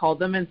 We just called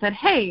them and said,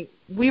 hey,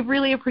 we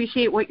really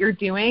appreciate what you're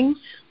doing.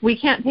 We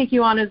can't take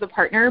you on as a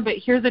partner, but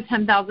here's a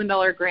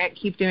 $10,000 grant.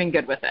 Keep doing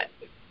good with it.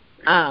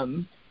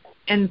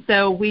 And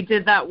so we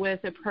did that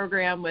with a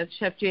program with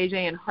Chef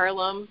JJ in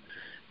Harlem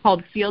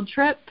called Field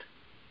Trip.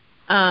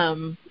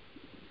 And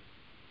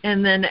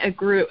then a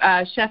group,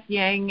 Chef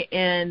Yang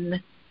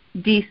in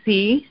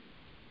D.C.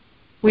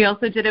 We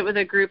also did it with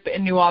a group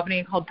in New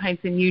Albany called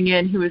Pints and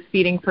Union who was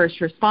feeding first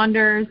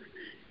responders.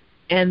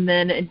 And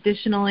then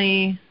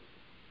additionally,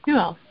 who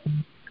else?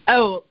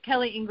 Oh,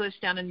 Kelly English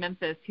down in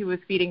Memphis who was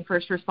feeding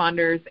first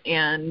responders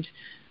and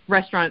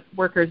restaurant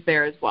workers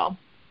there as well.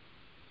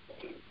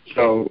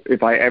 So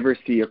if I ever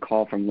see a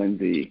call from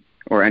Lindsay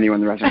or anyone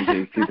in the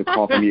restaurant sees a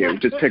call from you,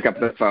 just pick up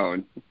the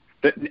phone.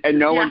 And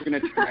no one's going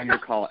to turn your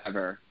call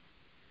ever.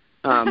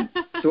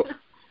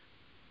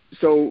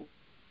 So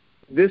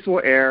this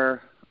will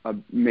air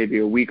maybe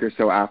a week or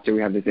so after we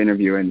have this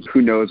interview, and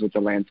who knows what the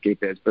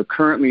landscape is. But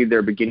currently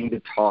they're beginning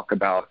to talk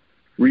about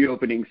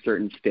reopening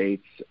certain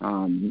states,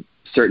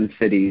 certain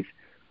cities.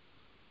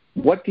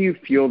 What do you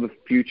feel the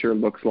future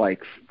looks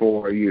like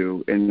for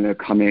you in the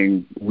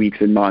coming weeks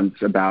and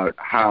months about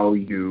how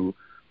you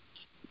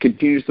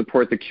continue to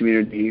support the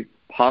community,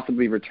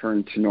 possibly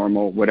return to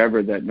normal,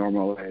 whatever that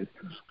normal is?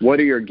 What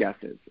are your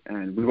guesses?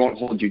 And we won't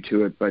hold you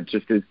to it, but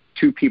just as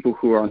two people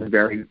who are on the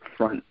very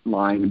front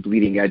line,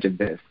 bleeding edge of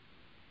this,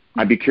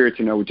 I'd be curious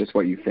to know just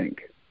what you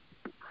think.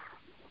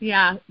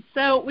 Yeah,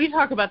 so we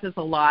talk about this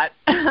a lot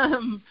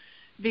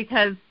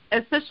because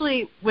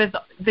especially with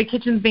the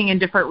kitchens being in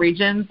different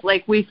regions,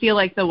 like we feel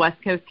like the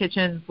West Coast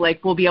kitchens,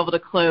 like we'll be able to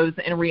close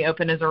and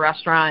reopen as a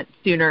restaurant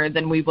sooner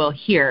than we will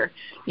here.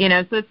 So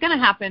it's going to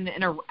happen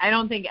I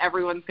don't think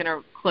everyone's going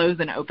to close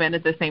and open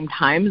at the same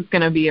time. It's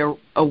going to be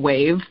a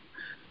wave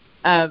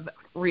of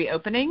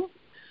reopening.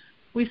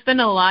 We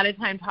spend a lot of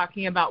time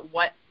talking about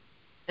what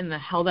in the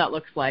hell that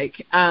looks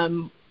like.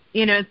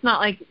 It's not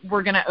like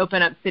we're going to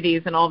open up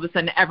cities and all of a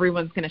sudden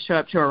everyone's going to show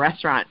up to a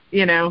restaurant.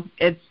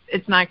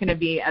 It's not going to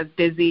be as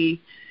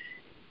busy.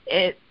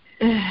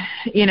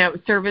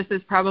 Service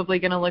is probably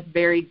going to look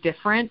very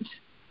different.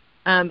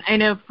 I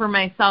know for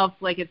myself,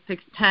 like at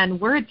 610,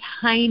 we're a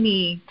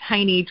tiny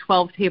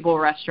 12-table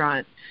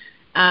restaurant.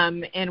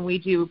 And we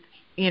do,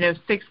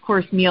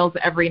 6-course meals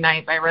every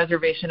night by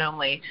reservation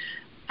only.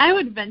 I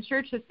would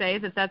venture to say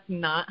that that's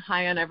not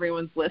high on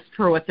everyone's list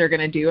for what they're going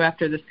to do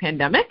after this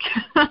pandemic.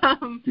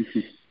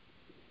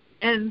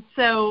 And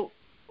so,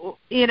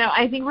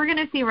 I think we're going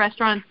to see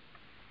restaurants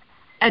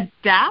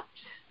adapt,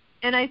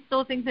 and I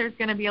still think there's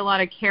going to be a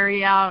lot of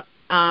carry out.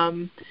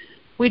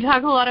 We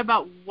talk a lot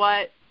about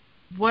what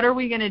are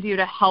we going to do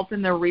to help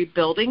in the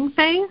rebuilding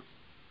phase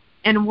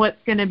and what's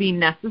going to be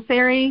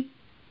necessary.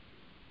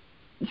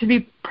 To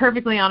be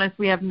perfectly honest,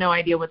 we have no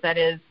idea what that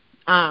is.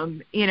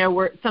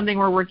 Something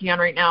we're working on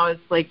right now is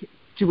like,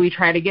 do we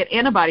try to get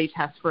antibody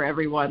tests for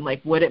everyone?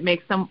 Like, would it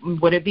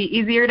be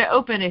easier to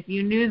open if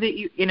you knew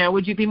that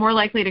would you be more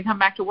likely to come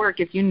back to work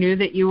if you knew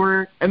that you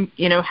were,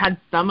 had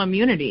some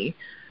immunity?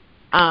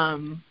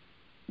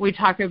 We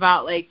talk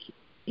about and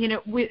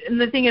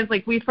the thing is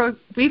we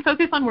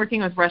focus on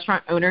working with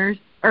restaurant owners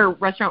or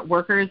restaurant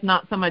workers,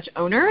 not so much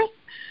owners,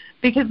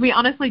 because we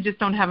honestly just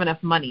don't have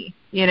enough money.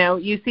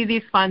 You see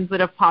these funds that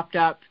have popped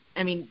up.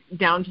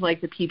 Down to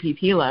the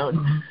PPP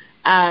loan.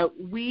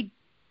 Mm-hmm.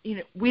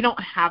 We don't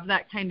have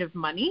that kind of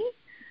money.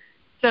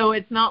 So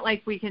it's not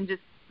like we can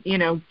just,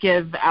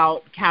 give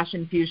out cash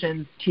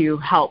infusions to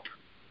help.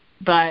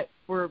 But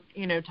we're,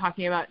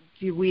 talking about,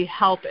 do we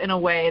help in a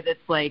way that's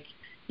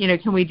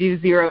can we do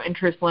 0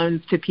 interest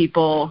loans to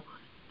people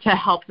to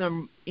help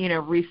them,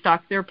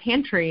 restock their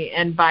pantry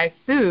and buy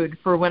food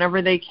for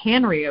whenever they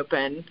can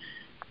reopen?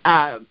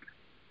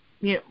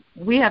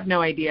 We have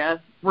no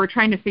idea. We're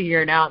trying to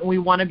figure it out, and we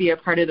want to be a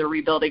part of the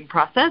rebuilding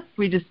process.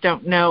 We just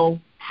don't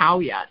know how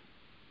yet.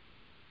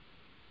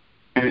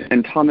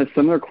 And Thomas,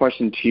 similar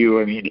question to you.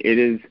 It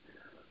is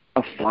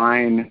a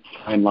fine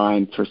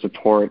line for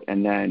support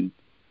and then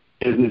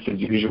business as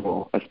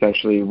usual,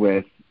 especially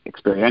with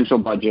experiential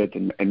budgets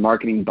and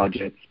marketing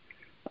budgets.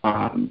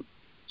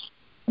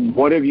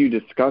 What have you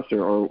discussed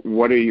or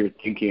what are you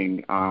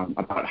thinking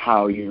about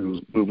how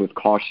you move with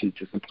caution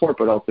to support,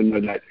 but also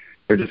know that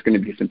there are just going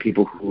to be some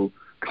people who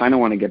kind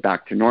of want to get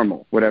back to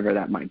normal, whatever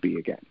that might be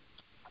again?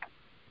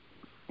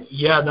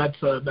 Yeah,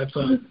 that's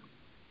an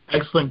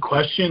excellent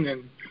question.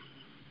 And,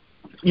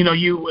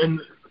 and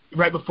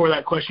right before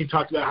that question, you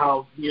talked about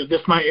how,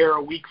 this might air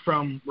a week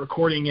from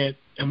recording it,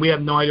 and we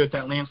have no idea what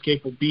that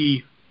landscape will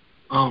be.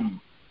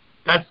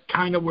 that's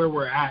kind of where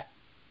we're at.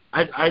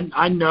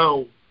 I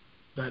know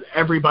that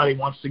everybody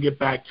wants to get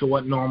back to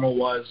what normal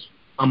was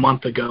a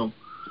month ago.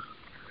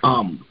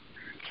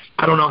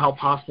 I don't know how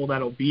possible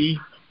that'll be,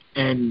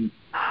 and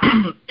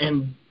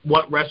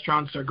what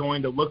restaurants are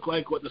going to look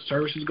like, what the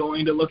service is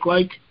going to look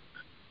like.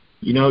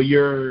 You know,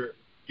 your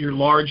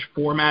large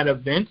format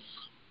events,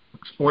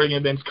 sporting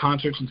events,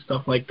 concerts, and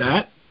stuff like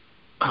that.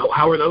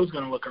 How are those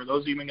going to look? Are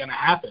those even going to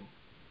happen?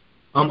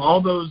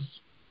 All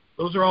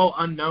those are all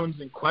unknowns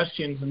and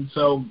questions, and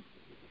so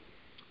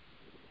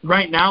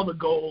right now the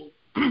goal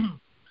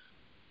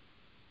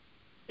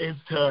is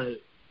to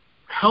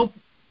help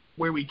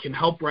where we can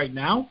help right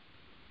now,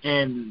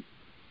 and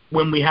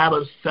when we have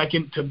a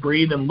second to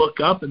breathe and look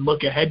up and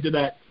look ahead to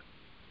that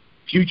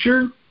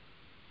future,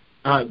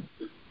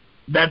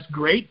 that's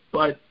great,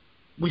 but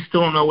we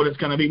still don't know what it's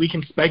going to be. We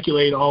can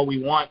speculate all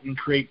we want and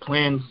create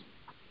plans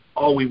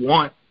all we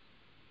want,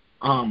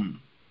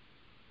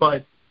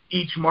 but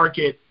each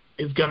market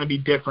is going to be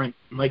different.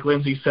 Like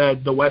Lindsay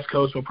said, the West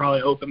Coast will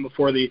probably open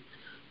before the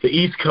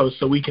East Coast,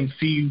 so we can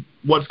see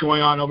what's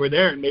going on over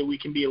there, and maybe we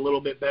can be a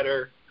little bit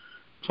better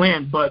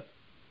planned. But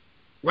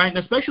right, and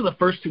especially the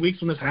first 2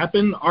 weeks when this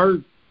happened,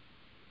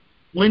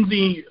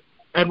 Lindsay,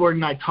 Edward,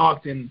 and I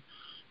talked, and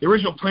the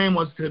original plan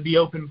was to be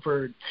open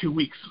for 2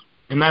 weeks,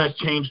 and that has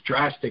changed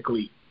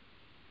drastically.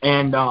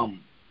 And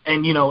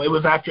you know, it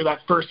was after that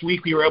first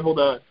week we were able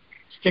to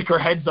stick our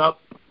heads up,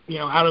 you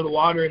know, out of the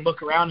water and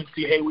look around and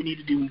see, hey, we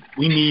need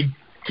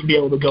to be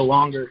able to go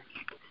longer.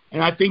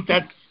 And I think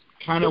that's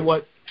kind of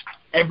what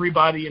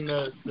everybody in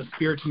the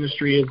spirits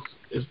industry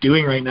is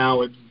doing right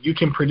now. You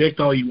can predict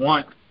all you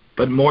want,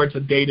 but more it's a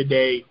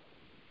day-to-day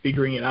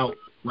figuring it out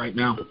right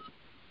now.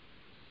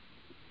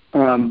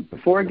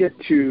 Before I get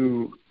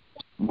to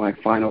my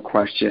final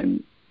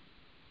question,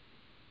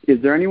 is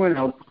there anyone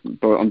else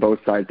on both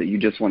sides that you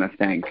just want to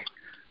thank?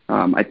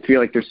 I feel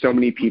like there's so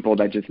many people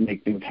that just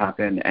make things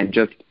happen, and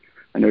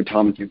I know,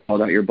 Thomas, you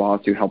called out your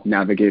boss who helped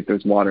navigate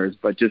those waters,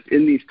 but just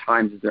in these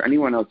times, is there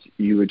anyone else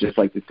you would just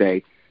like to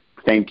say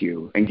thank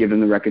you and give them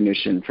the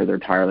recognition for their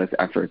tireless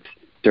efforts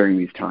during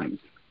these times?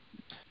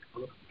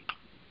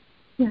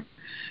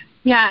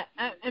 Yeah.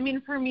 I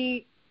mean, for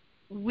me,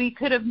 we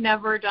could have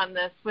never done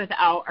this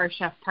without our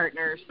chef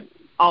partners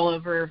all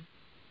over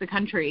the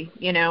country.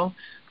 You know,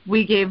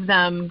 we gave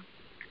them,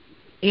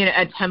 you know,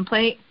 a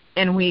template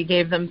and we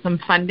gave them some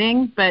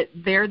funding, but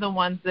they're the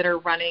ones that are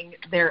running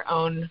their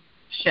own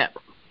ship.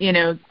 You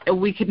know,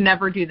 we could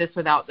never do this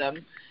without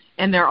them,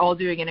 and they're all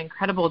doing an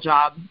incredible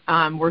job.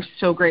 We're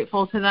so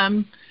grateful to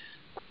them.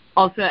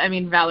 Also, I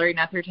mean, Valerie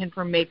Netherton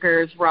from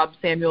Makers, Rob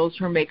Samuels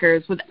from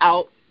Makers,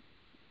 without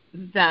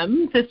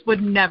them, this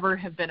would never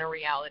have been a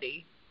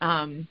reality.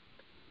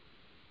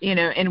 You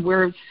know, and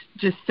we're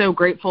just so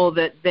grateful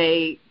that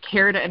they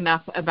cared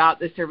enough about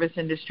the service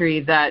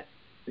industry that,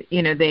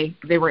 you know, they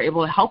were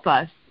able to help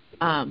us.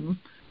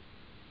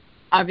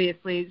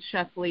 Obviously,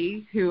 Chef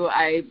Lee, who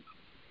I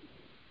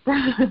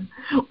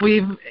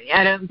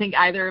don't think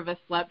either of us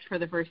slept for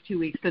the first 2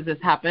 weeks that this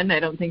happened. I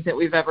don't think that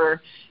we've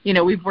ever, you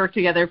know, we've worked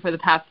together for the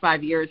past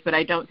 5 years, but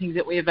I don't think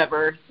that we've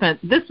ever spent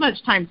this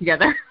much time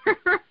together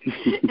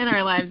in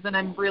our lives. And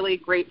I'm really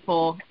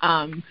grateful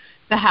to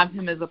have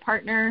him as a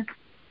partner.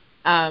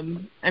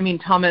 I mean,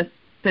 Thomas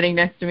sitting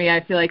next to me,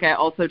 I feel like I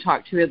also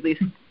talk to at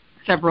least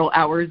several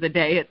hours a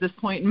day at this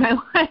point in my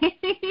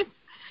life.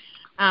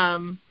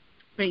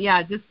 But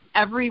yeah, just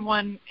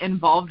everyone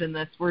involved in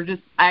this,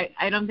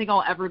 I don't think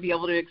I'll ever be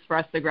able to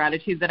express the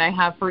gratitude that I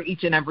have for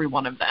each and every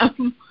one of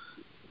them.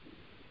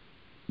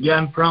 Yeah,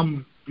 and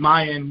from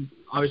my end,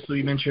 obviously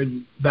you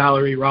mentioned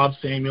Valerie, Rob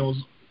Samuels.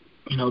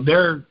 You know,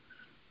 there are,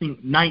 I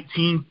think,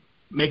 19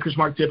 Maker's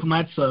Mark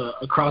diplomats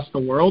across the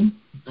world,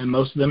 and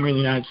most of them are in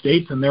the United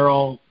States, and they're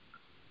all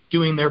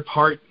doing their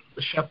part,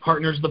 the chef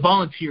partners, the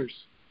volunteers.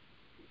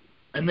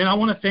 And then I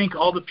want to thank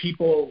all the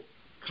people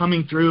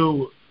coming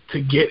through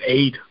to get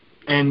aid.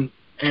 And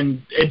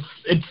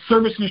it's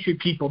service industry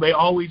people. They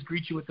always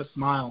greet you with a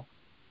smile.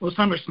 Most of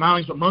the time they're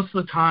smiling, but most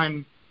of the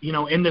time, you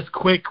know, in this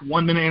quick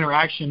 1 minute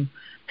interaction,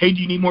 hey,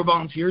 do you need more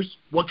volunteers?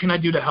 What can I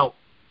do to help?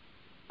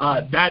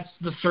 That's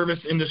the service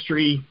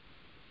industry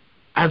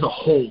as a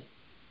whole.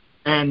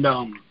 And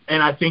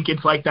I think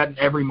it's like that in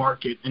every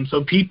market. And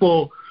so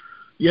people,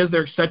 yes,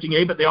 they're accepting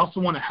aid, but they also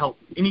want to help.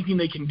 Anything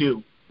they can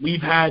do.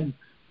 We've had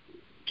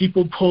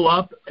people pull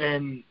up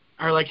and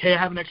are like, hey, I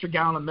have an extra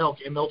gallon of milk,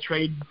 and they'll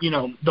trade, you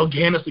know, they'll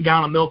hand us a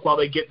gallon of milk while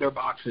they get their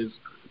boxes.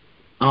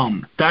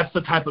 That's the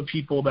type of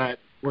people that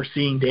we're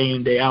seeing day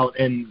in, day out,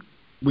 and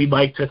we'd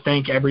like to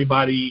thank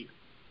everybody.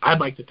 I'd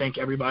like to thank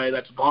everybody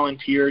that's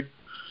volunteered,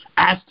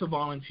 asked to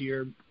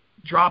volunteer,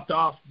 dropped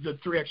off the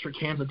 3 extra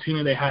cans of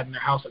tuna they had in their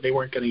house that they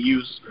weren't going to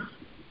use.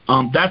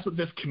 That's what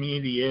this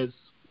community is,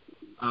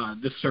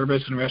 this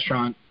service and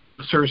restaurant,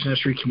 the service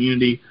industry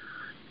community.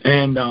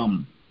 And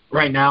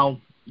right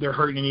now, they're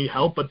hurting and need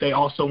help, but they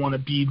also want to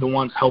be the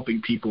ones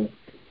helping people.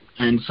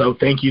 And so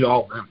thank you to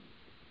all of them.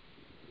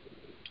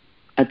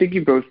 I think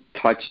you both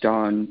touched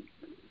on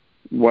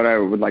what I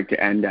would like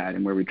to end at,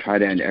 and where we try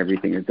to end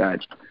everything is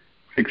that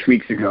 6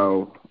 weeks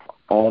ago,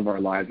 all of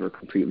our lives were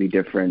completely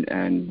different,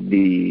 and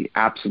the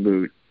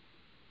absolute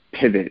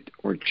pivot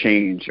or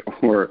change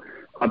or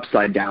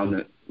upside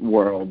down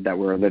world that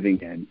we're living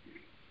in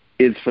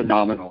is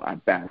phenomenal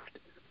at best.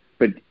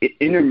 But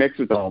intermixed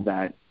with all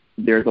that,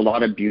 there's a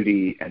lot of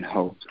beauty and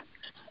hope.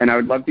 And I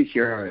would love to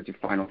hear your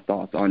final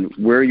thoughts on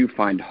where you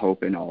find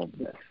hope in all of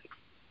this.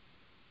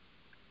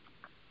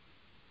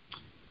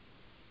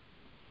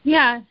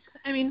 Yeah,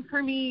 I mean,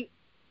 for me,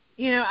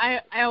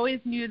 I always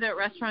knew that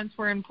restaurants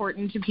were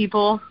important to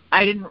people.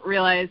 I didn't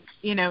realize,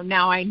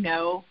 now I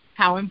know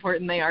how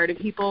important they are to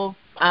people.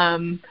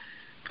 I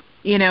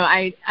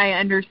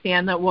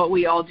understand that what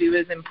we all do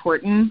is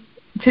important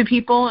to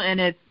people, and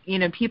it's,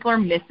 people are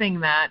missing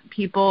that.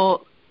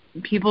 People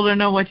don't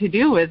know what to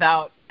do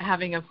without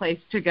having a place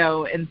to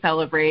go and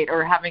celebrate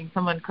or having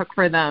someone cook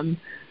for them.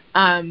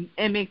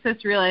 It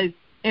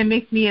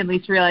makes me at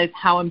least realize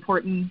how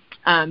important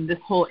this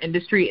whole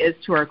industry is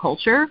to our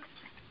culture.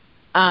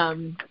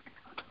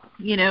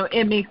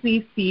 It makes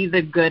me see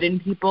the good in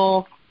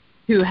people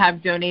who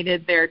have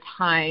donated their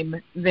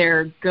time,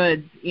 their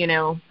goods.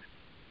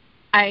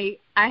 I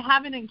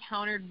haven't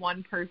encountered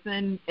one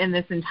person in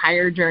this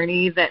entire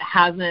journey that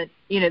hasn't,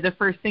 the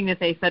first thing that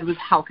they said was,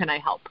 how can I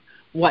help?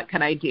 What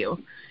can I do?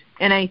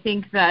 And I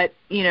think that,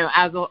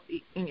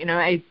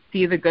 I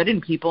see the good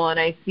in people, and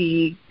I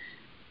see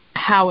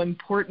how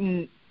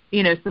important,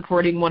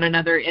 supporting one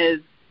another is,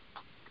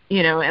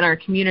 in our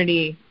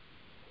community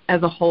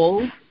as a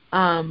whole.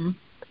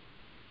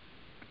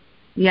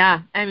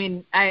 Yeah, I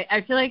mean,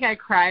 I feel like I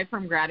cry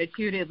from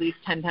gratitude at least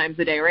 10 times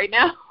a day right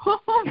now,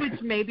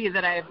 which may be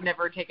that I have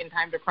never taken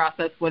time to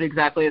process what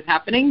exactly is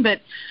happening.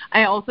 But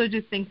I also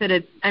just think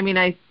that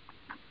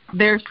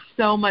there's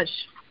so much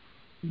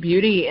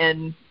beauty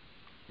in,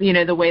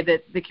 the way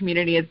that the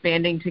community is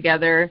banding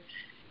together.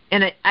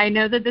 And I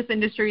know that this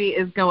industry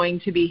is going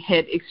to be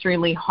hit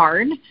extremely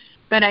hard,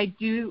 but I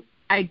do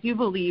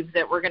believe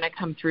that we're going to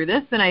come through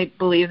this, and I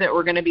believe that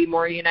we're going to be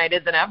more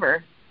united than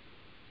ever.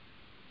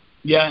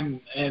 Yeah,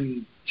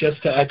 and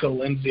just to echo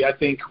Lindsay, I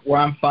think where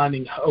I'm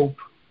finding hope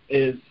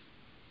is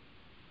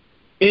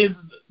the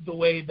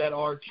way that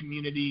our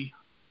community,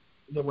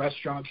 the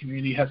restaurant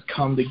community, has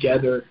come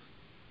together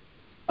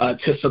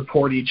to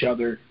support each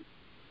other.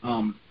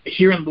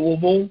 Here in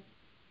Louisville,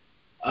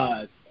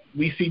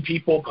 we see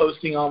people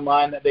posting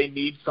online that they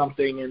need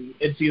something, and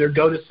it's either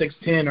go to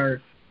 610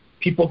 or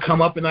people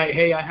come up and like,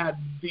 hey, I had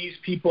these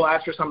people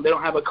ask for something. They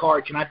don't have a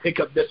card. Can I pick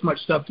up this much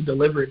stuff to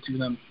deliver it to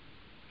them?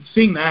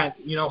 Seeing that,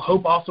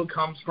 hope also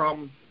comes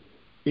from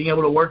being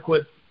able to work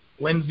with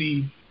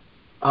Lindsay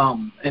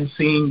and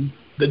seeing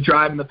the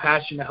drive and the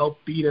passion to help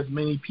feed as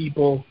many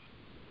people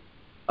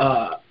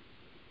as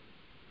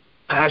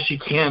she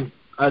can.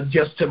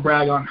 Just to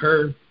brag on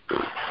her,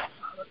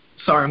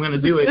 sorry, I'm going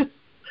to do it.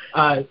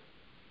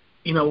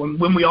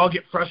 When we all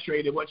get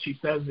frustrated, what she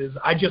says is,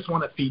 I just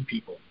want to feed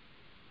people.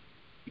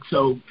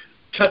 So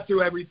cut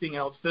through everything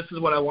else. This is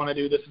what I want to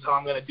do. This is how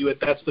I'm going to do it.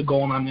 That's the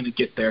goal, and I'm going to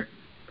get there.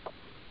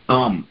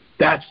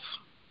 That's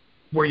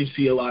where you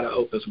see a lot of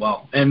hope as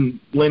well. And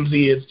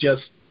Lindsay is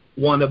just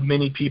one of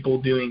many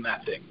people doing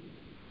that thing.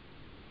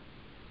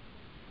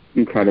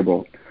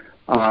 Incredible.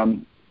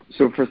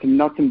 So for some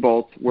nuts and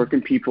bolts, where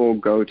can people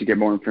go to get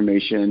more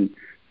information,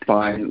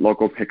 find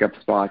local pickup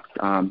spots,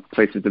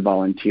 places to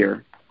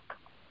volunteer?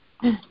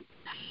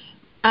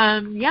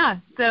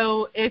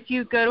 So if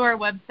you go to our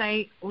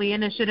website,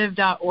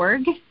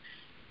 leeinitiative.org,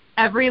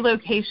 every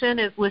location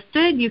is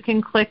listed. You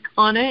can click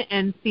on it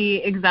and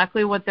see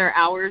exactly what their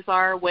hours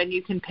are, when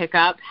you can pick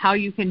up, how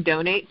you can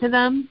donate to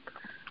them.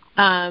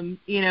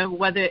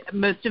 Whether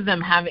most of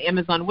them have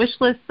Amazon wish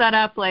lists set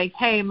up, like,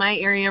 hey, my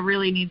area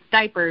really needs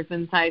diapers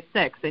in size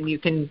 6, and you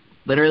can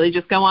literally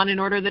just go on and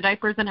order the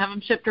diapers and have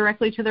them shipped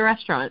directly to the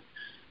restaurant.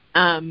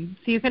 So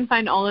you can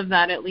find all of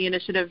that at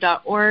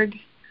leeinitiative.org.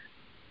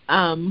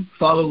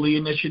 Follow Lee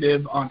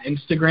Initiative on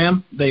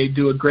Instagram. They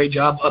do a great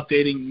job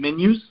updating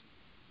menus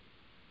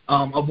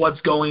of what's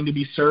going to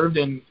be served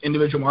in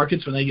individual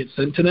markets when they get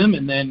sent to them.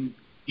 And then,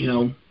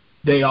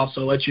 they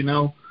also let you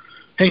know,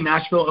 hey,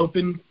 Nashville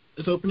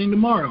is opening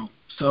tomorrow.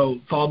 So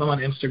follow them on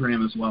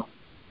Instagram as well.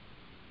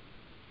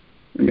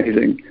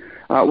 Amazing.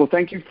 Well,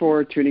 thank you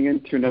for tuning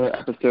in to another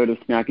episode of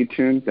Snacky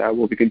Tunes.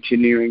 We'll be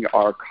continuing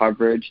our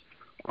coverage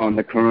on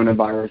the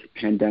coronavirus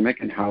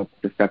pandemic and how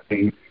it's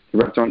affecting the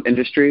restaurant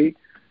industry.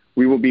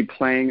 We will be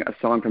playing a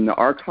song from the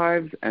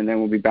archives, and then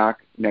we'll be back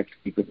next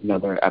week with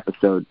another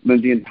episode.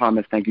 Lindsay and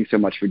Thomas, thank you so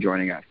much for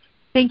joining us.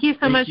 Thank you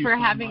so much for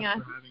having us.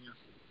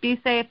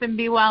 Be safe and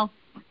be well.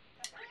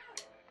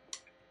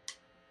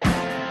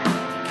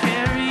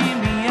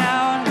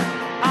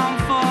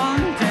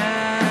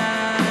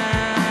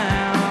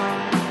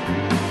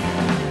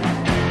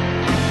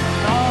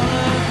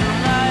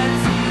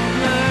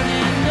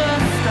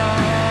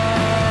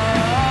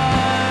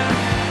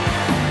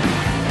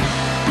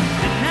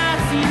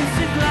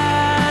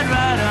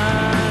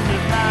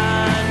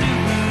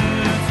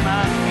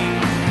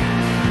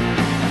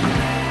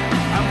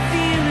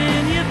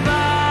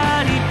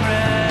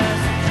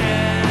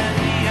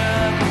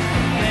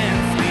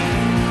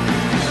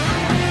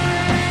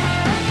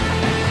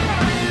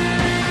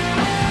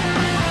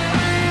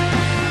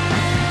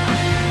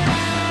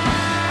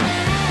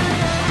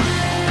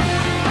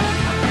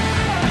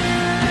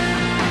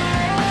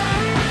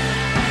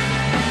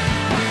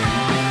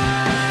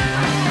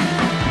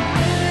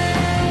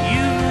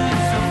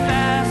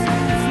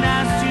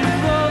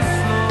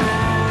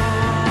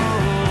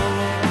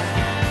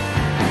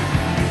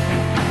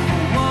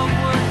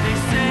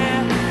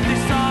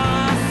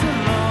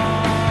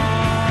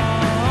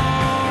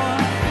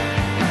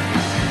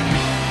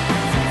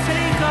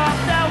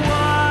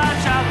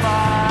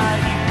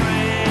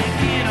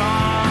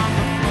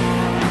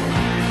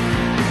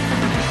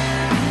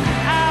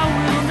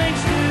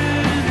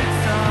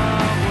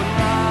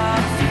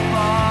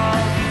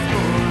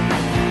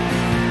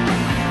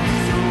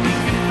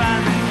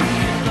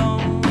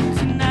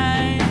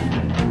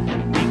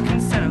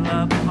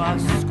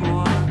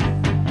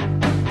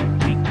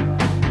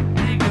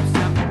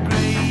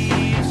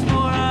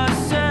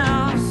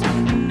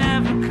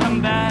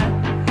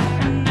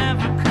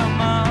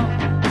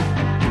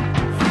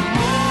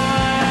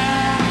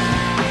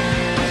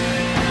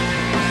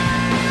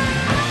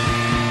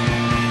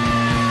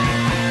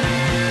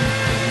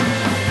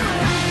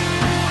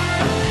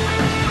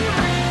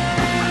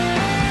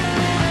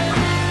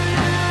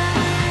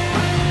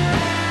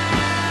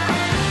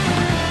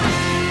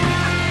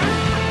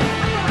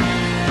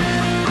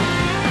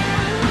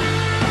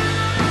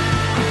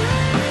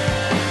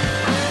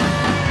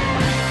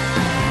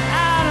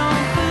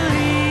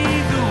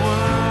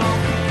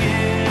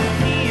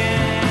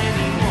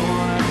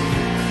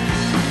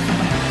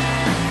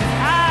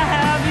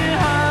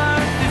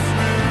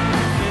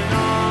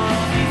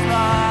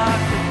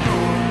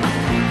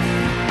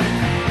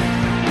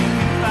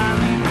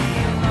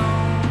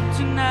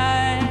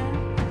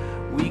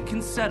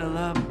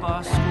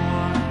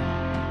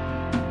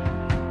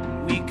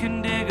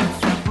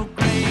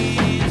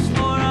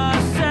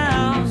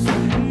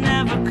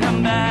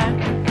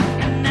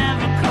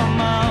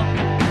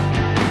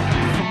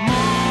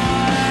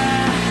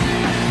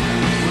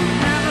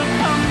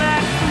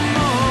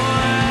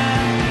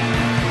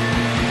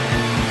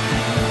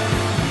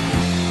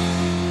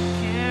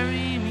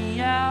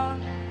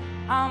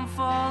 I'm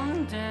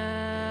falling down.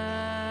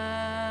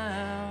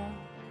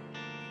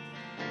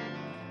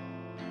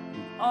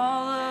 And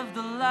all of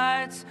the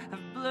lights have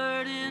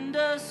blurred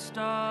into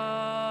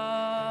stars.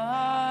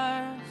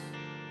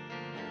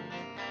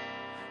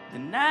 The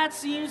night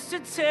seems to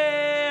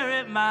tear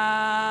at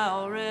my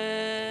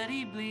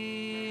already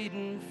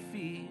bleeding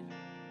feet.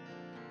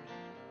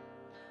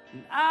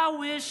 And I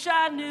wish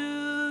I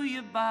knew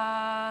your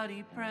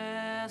body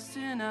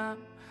pressing up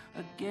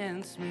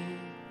against me.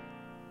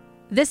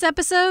 This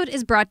episode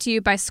is brought to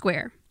you by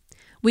Square.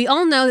 We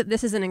all know that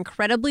this is an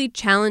incredibly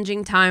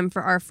challenging time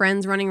for our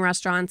friends running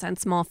restaurants and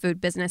small food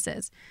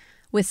businesses.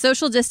 With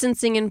social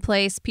distancing in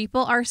place,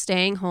 people are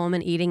staying home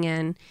and eating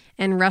in,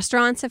 and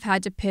restaurants have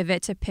had to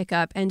pivot to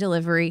pickup and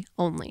delivery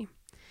only.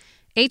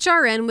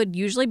 HRN would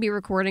usually be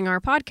recording our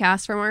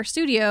podcast from our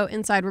studio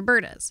inside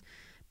Roberta's.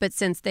 But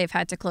since they've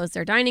had to close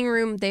their dining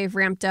room, they've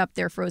ramped up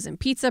their frozen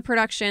pizza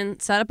production,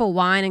 set up a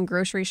wine and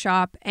grocery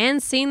shop,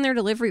 and seen their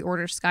delivery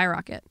orders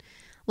skyrocket.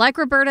 Like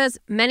Roberta's,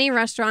 many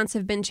restaurants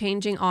have been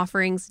changing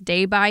offerings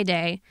day by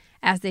day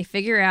as they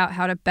figure out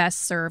how to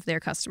best serve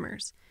their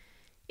customers.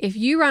 If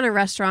you run a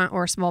restaurant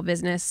or small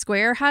business,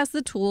 Square has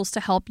the tools to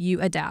help you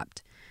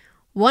adapt.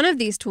 One of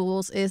these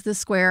tools is the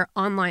Square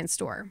online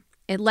store.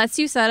 It lets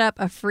you set up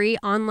a free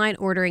online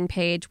ordering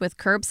page with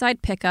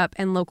curbside pickup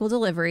and local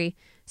delivery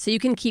so you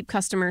can keep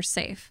customers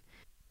safe.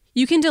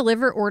 You can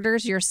deliver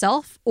orders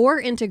yourself or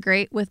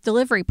integrate with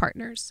delivery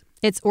partners.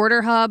 Its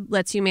Order Hub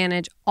lets you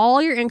manage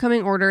all your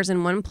incoming orders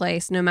in one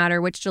place, no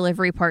matter which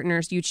delivery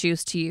partners you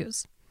choose to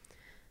use.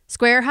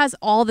 Square has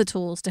all the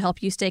tools to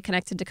help you stay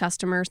connected to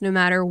customers no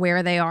matter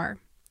where they are.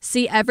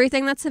 See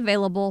everything that's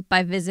available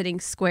by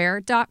visiting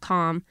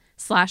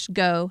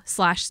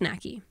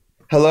square.com/go/snacky.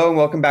 Hello and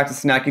welcome back to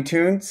Snacky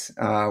Tunes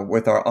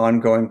with our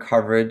ongoing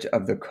coverage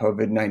of the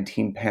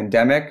COVID-19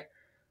 pandemic.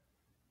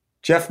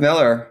 Jeff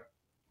Miller,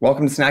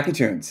 welcome to Snacky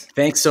Tunes.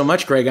 Thanks so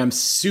much, Greg. I'm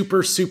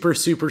super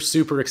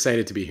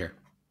excited to be here.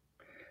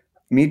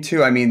 Me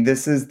too. I mean,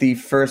 this is the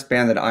first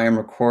band that I am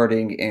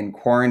recording in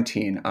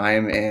quarantine.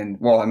 I'm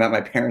at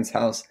my parents'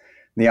 house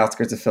in the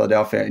outskirts of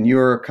Philadelphia, and you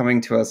are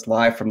coming to us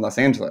live from Los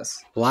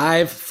Angeles.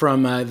 Live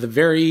from the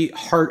very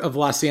heart of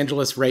Los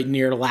Angeles, right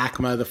near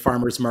LACMA, the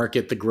farmers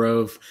market, the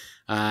Grove.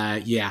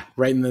 Right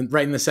in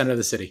the center of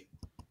the city.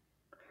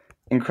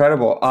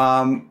 Incredible.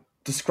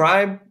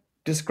 Describe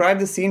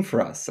the scene for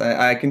us.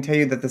 I can tell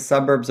you that the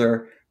suburbs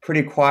are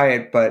pretty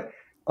quiet, but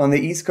on the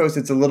East Coast,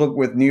 it's a little,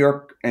 with New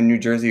York and New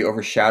Jersey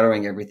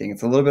overshadowing everything,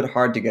 it's a little bit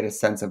hard to get a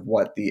sense of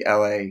what the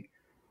LA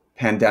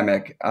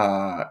pandemic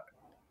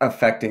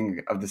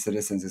affecting of the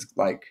citizens is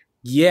like.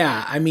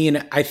 Yeah, I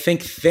mean, I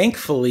think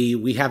thankfully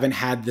we haven't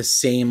had the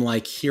same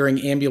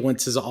hearing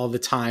ambulances all the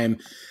time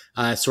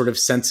sort of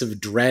sense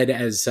of dread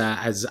as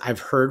I've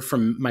heard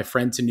from my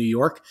friends in New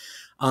York.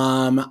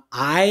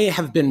 I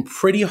have been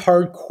pretty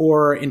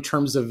hardcore in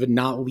terms of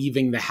not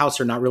leaving the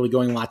house or not really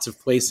going lots of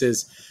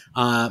places.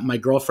 My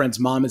girlfriend's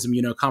mom is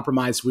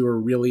immunocompromised. We were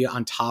really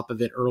on top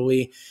of it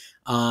early.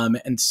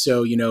 And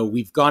so,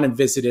 we've gone and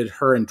visited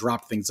her and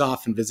dropped things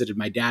off, and visited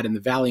my dad in the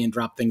Valley and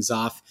dropped things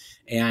off.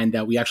 And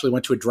we actually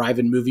went to a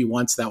drive-in movie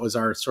once. That was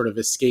our sort of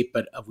escape,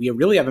 but we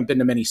really haven't been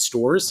to many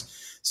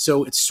stores.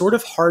 So it's sort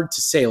of hard to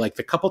say.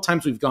 The couple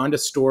times we've gone to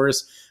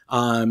stores,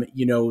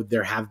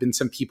 there have been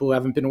some people who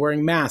haven't been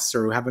wearing masks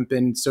or who haven't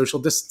been social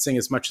distancing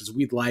as much as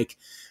we'd like.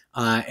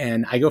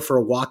 And I go for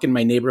a walk in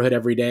my neighborhood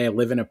every day. I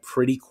live in a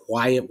pretty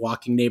quiet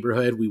walking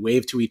neighborhood. We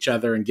wave to each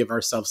other and give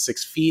ourselves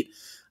 6 feet.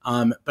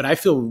 But I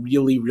feel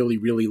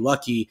really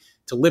lucky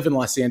to live in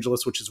Los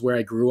Angeles, which is where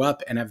I grew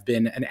up and have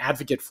been an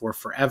advocate for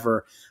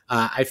forever.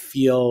 I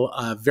feel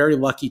very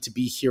lucky to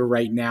be here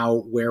right now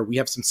where we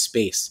have some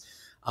space.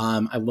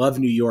 I love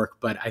New York,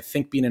 but I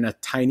think being in a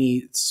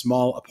tiny,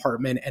 small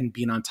apartment and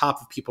being on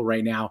top of people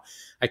right now,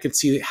 I could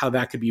see how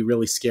that could be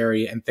really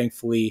scary. And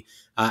thankfully,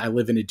 I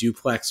live in a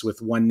duplex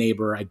with one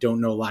neighbor. I don't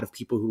know a lot of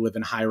people who live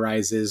in high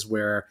rises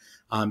where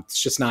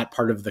it's just not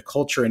part of the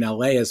culture in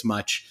LA as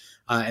much.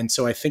 And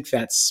so I think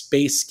that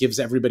space gives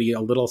everybody a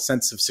little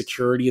sense of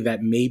security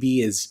that maybe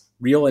is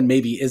real and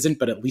maybe isn't,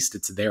 but at least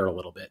it's there a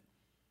little bit.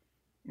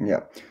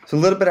 Yeah. So a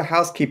little bit of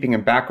housekeeping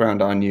and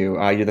background on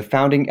you. You're the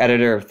founding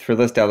editor of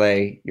Thrillist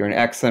LA. You're an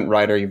excellent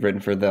writer. You've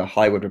written for The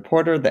Hollywood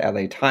Reporter, the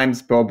LA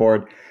Times,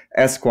 Billboard,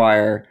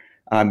 Esquire.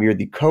 You're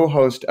the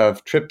co-host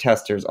of Trip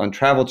Testers on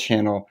Travel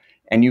Channel,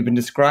 and you've been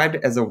described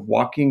as a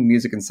walking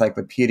music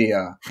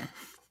encyclopedia.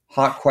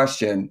 Hot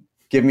question.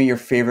 Give me your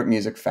favorite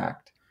music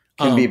fact.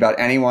 Can be about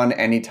anyone,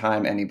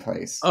 anytime, any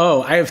place.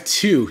 Oh, I have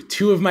two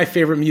of my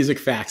favorite music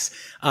facts.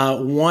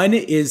 One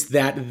is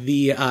that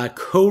the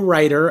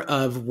co-writer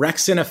of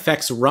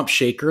Rex-n-Effect's Rump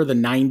Shaker, the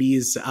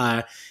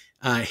 90s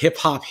hip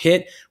hop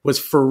hit, was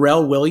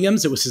Pharrell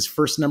Williams. It was his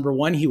first number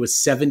one. He was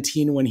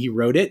 17 when he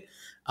wrote it.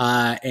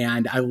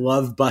 And I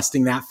love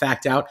busting that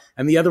fact out.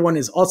 And the other one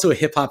is also a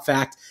hip hop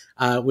fact,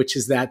 which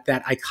is that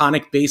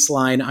iconic bass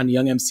line on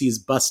Young MC's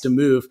Bust a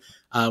Move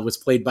was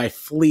played by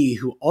Flea,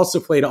 who also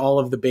played all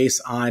of the bass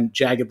on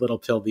Jagged Little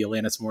Pill, the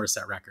Alanis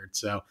Morissette record.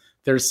 So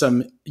there's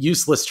some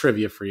useless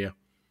trivia for you.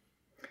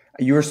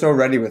 You were so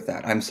ready with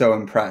that. I'm so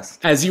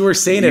impressed. As you were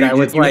saying it, I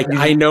was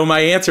I know my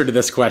answer to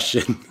this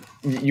question.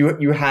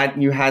 You had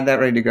that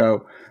ready to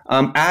go.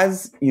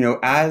 As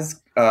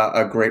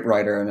a great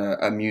writer and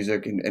a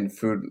music and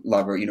food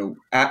lover,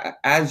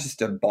 as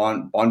just a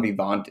bon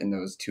vivant in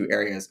those two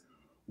areas,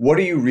 what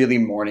are you really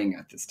mourning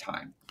at this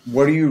time?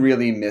 What are you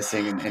really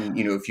missing? And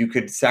if you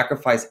could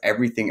sacrifice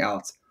everything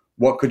else,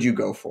 what could you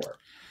go for?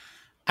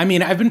 I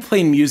mean, I've been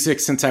playing music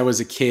since I was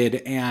a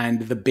kid,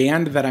 and the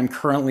band that I'm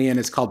currently in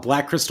is called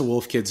Black Crystal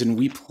Wolf Kids, and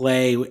we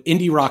play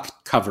indie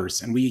rock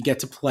covers, and we get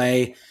to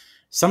play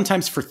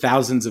sometimes for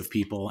thousands of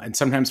people, and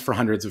sometimes for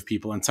hundreds of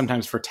people, and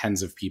sometimes for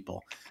tens of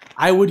people.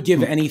 I would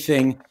give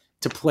anything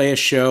to play a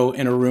show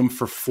in a room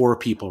for 4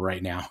 people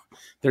right now.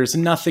 There's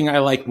nothing I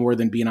like more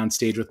than being on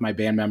stage with my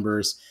band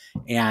members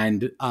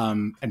and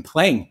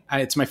playing.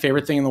 It's my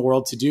favorite thing in the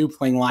world to do.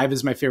 Playing live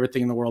is my favorite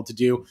thing in the world to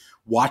do.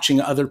 Watching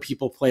other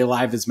people play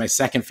live is my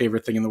second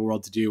favorite thing in the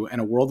world to do.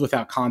 And a world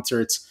without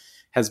concerts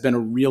has been a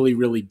really,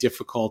 really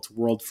difficult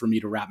world for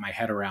me to wrap my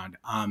head around.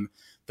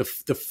 The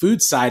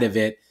food side of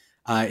it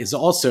is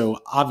also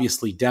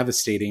obviously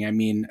devastating. I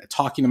mean,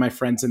 talking to my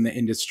friends in the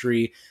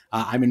industry,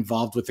 I'm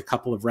involved with a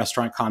couple of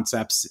restaurant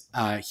concepts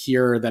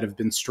here that have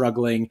been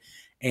struggling.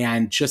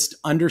 And just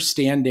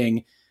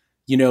understanding,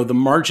 the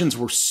margins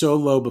were so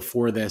low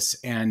before this,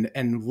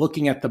 and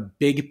looking at the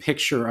big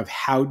picture of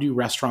how do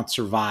restaurants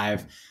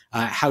survive,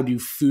 how do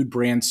food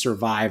brands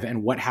survive,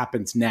 and what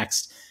happens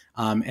next,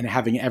 and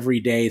having every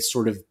day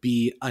sort of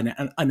be an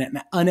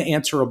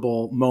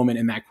unanswerable moment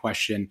in that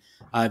question.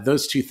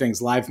 Those two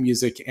things, live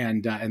music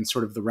and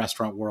sort of the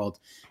restaurant world,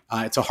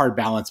 it's a hard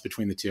balance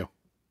between the two.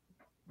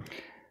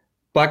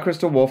 Black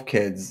Crystal Wolf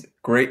Kids,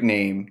 great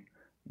name.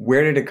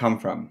 Where did it come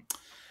from?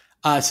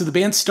 So the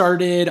band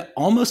started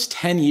almost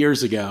 10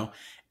 years ago,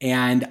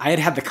 and I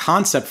had the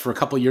concept for a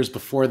couple of years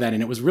before that,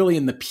 and it was really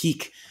in the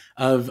peak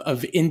of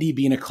indie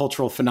being a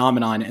cultural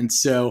phenomenon. And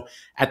so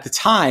at the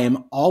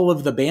time, all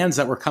of the bands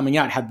that were coming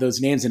out had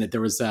those names in it.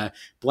 There was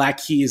Black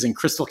Keys and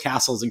Crystal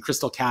Castles and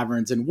Crystal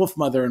Caverns and Wolf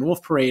Mother and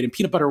Wolf Parade and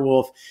Peanut Butter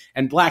Wolf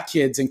and Black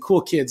Kids and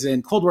Cool Kids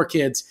and Cold War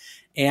Kids.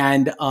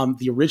 And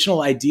the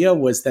original idea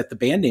was that the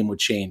band name would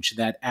change,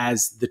 that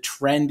as the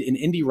trend in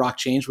indie rock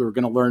changed, we were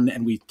going to learn,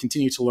 and we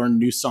continue to learn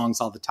new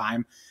songs all the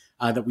time,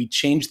 that we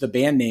changed the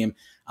band name.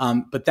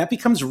 But that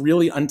becomes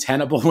really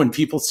untenable when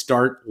people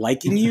start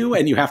liking you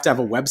and you have to have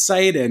a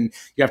website and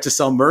you have to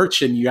sell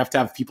merch and you have to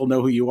have people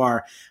know who you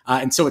are.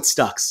 And so it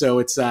stuck. So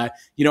it's, I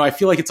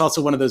feel like it's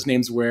also one of those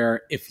names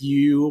where if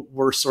you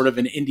were sort of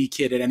an indie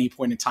kid at any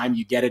point in time,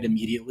 you get it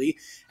immediately.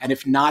 And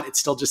if not, it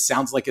still just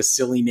sounds like a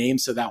silly name.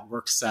 So that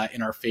works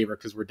in our favor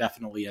because we're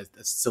definitely a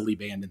silly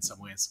band in some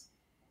ways.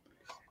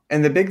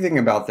 And the big thing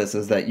about this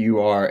is that you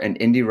are an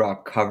indie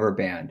rock cover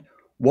band.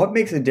 What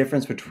makes a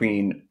difference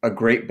between a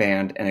great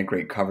band and a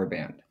great cover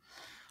band?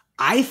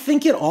 I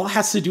think it all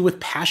has to do with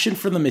passion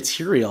for the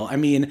material. I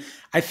mean,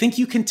 I think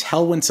you can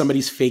tell when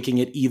somebody's faking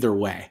it either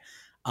way.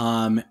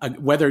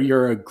 Whether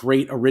you're a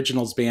great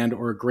originals band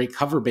or a great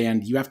cover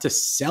band, you have to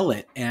sell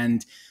it.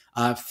 And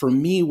for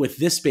me with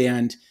this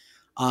band,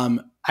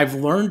 I've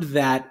learned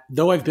that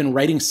though I've been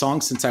writing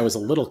songs since I was a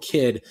little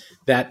kid,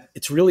 that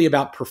it's really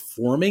about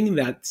performing.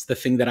 That's the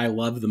thing that I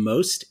love the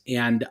most.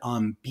 And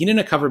being in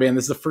a cover band,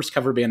 this is the first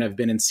cover band I've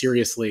been in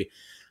seriously,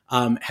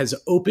 has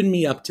opened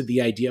me up to the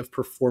idea of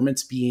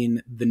performance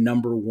being the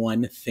number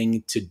one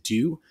thing to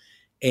do.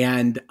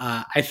 And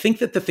I think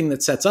that the thing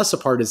that sets us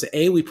apart is,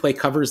 A, we play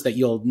covers that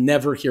you'll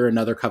never hear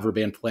another cover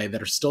band play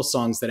that are still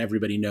songs that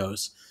everybody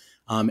knows.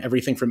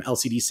 Everything from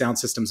LCD Sound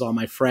System's All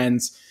My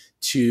Friends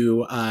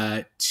to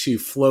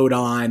Float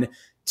On,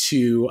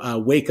 to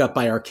Wake Up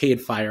by Arcade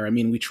Fire. I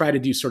mean, we try to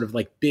do sort of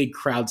like big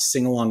crowd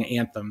sing-along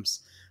anthems.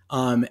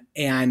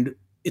 And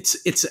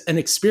it's an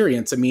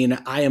experience. I mean,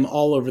 I am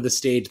all over the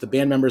stage. The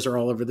band members are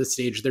all over the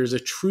stage. There's a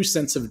true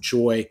sense of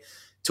joy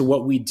to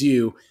what we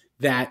do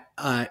that,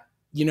 I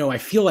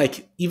feel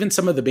like even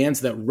some of the bands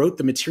that wrote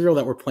the material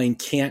that we're playing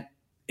can't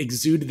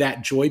exude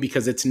that joy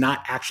because it's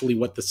not actually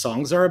what the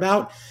songs are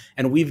about.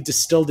 And we've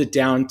distilled it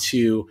down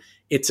to,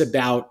 it's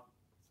about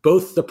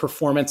both the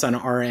performance on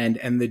our end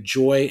and the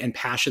joy and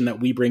passion that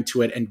we bring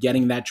to it and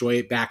getting that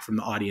joy back from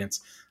the audience.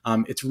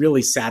 It's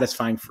really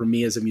satisfying for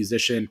me as a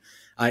musician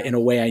in a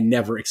way I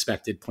never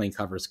expected playing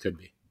covers could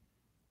be.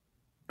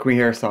 Can we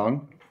hear a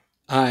song?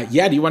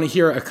 Yeah. Do you want to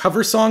hear a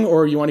cover song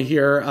or you want to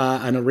hear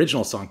an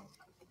original song?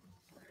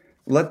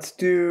 Let's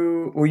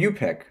do, well, you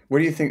pick. What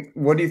do you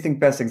think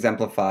best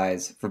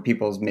exemplifies for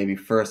people's maybe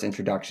first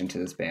introduction to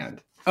this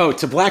band? Oh,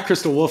 to Black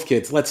Crystal Wolf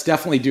Kids, let's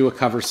definitely do a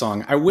cover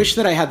song. I wish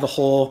that I had the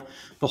whole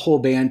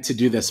band to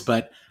do this,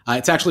 but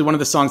it's actually one of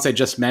the songs I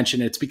just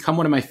mentioned. It's become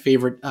one of my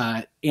favorite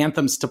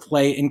anthems to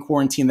play in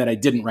quarantine that I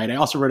didn't write. I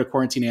also wrote a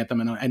quarantine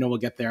anthem, and I know we'll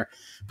get there.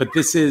 But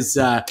this is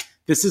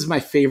my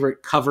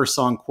favorite cover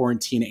song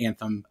quarantine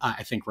anthem,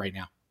 I think, right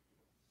now.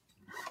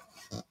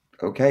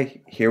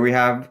 Okay, here we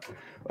have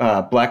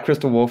Black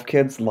Crystal Wolf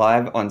Kids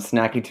live on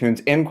Snacky Tunes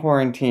in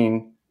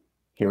quarantine.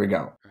 Here we go.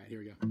 All right, here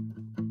we go.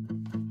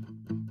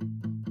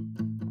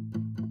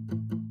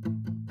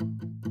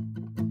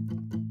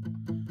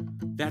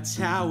 That's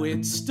how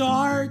it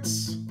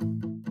starts.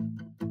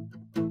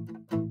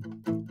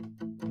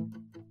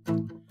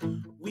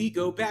 We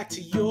go back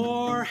to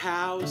your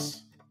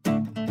house.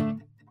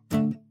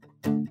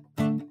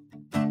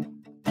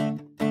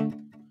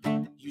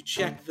 You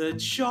check the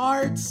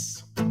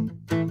charts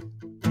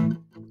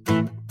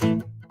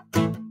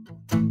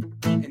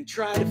and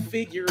try to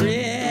figure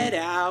it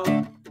out.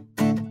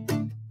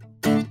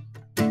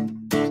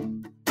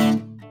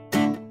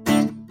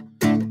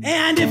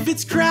 And if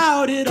it's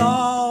crowded,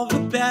 all the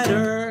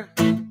better,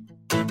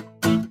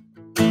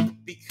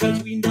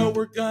 because we know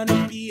we're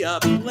gonna be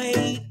up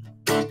late.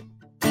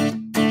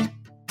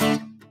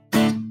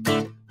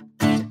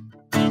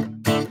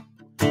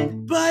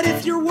 But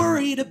if you're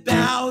worried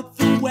about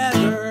the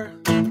weather,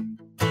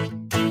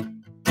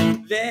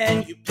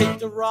 then you picked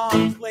the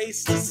wrong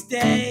place to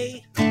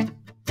stay.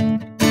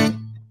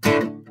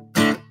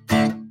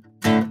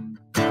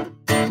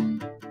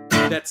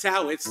 That's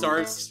how it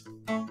starts.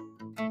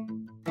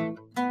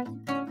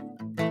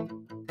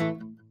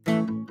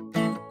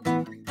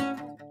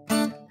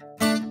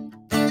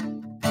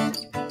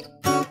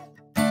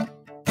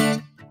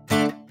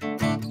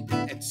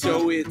 And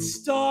so it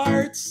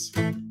starts.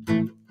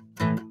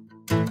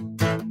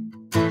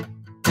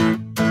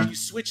 You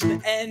switch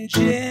the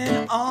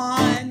engine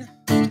on.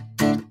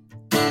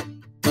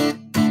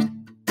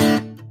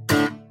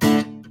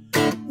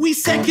 We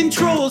set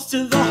controls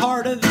to the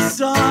heart of the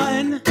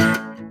sun.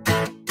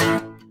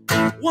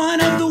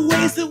 One of the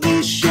ways that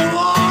we show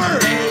our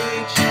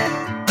age.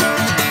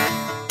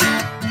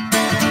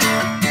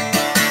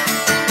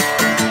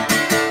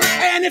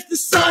 And if the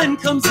sun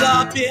comes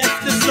up, then I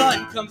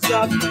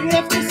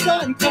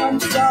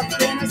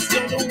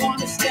still don't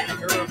want to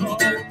stagger home.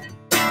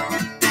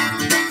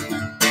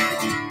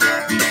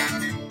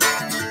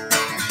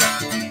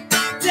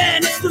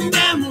 Then it's the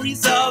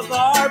memories of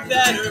our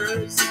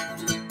betters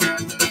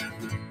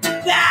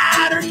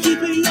that are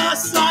keeping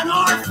us on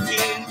our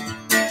feet.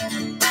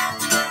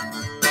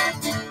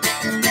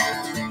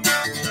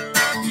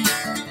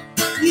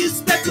 You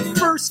spent the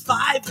first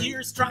 5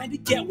 years trying to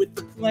get with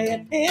the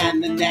plan,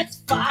 and the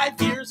next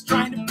 5 years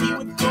trying to be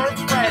with your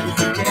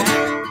friends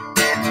again.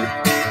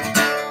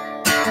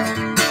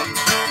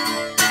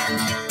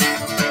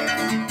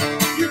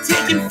 You're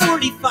taking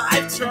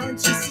 45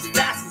 turns just as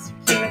fast as you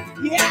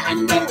can. Yeah, I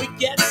know it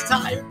gets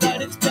tired,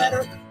 but it's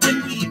better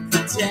when we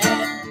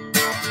pretend.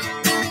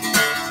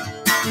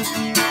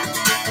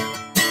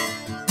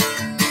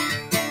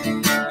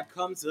 There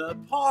comes a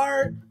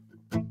part,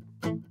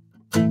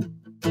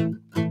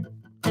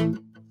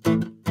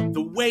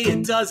 the way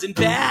it does in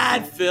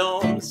bad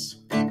films.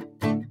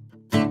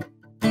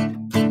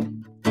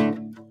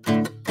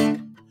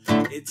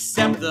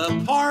 Except the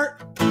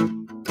part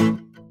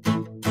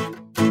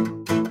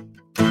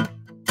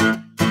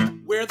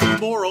where the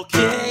moral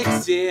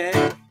kicks in.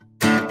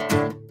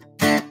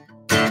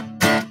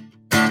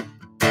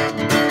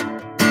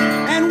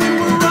 And when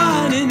we're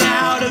running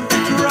out of the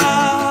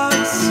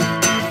drugs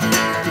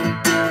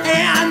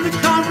and the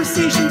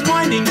conversation's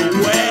winding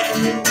away,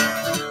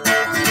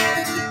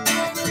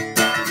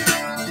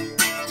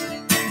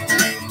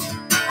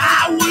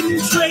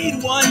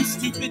 trade one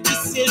stupid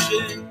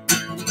decision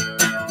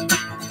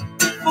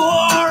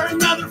for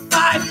another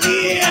 5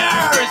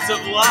 years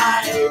of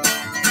life.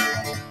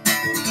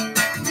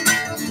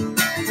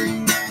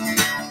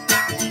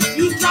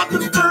 You drop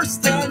the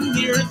first 10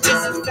 years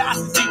just as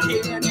fast as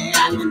you can,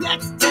 and the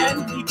next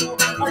 10 people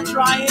are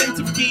trying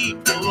to be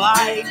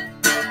polite.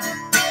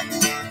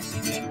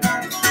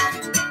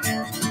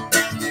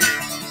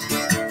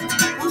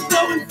 We're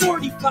going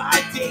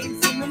 45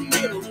 days in the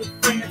middle of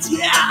France.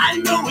 Yeah, I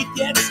know it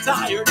gets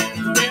tired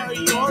to marry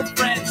your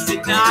friends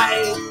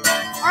tonight.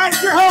 All right,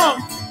 if you're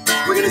home,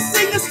 we're gonna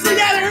sing this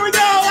together. Here we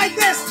go, like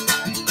this.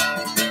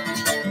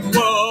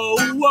 Whoa,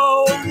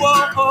 whoa,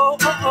 whoa, oh,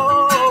 oh,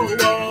 oh,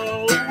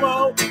 whoa,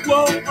 whoa,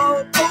 whoa,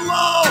 oh, oh,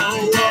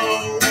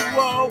 whoa, whoa,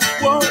 whoa,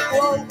 whoa, whoa,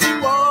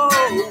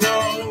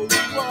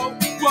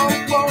 whoa,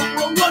 whoa,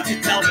 whoa. Won't you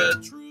tell the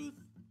truth?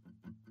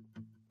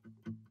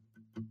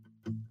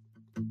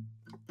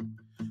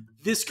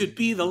 This could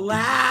be the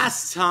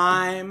last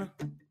time.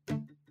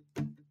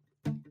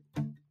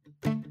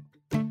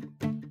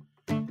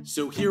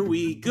 So here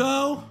we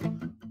go.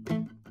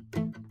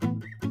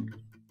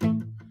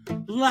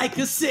 Like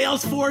a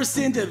sales force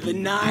into the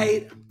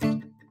night.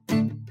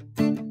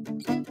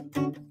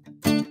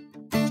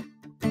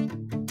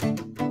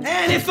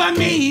 And if I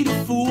made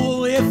a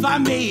fool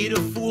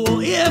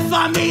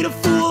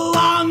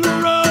on the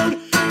road,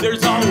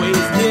 there's always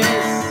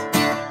this.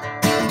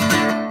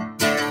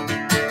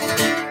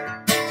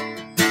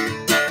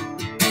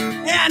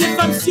 And if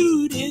I'm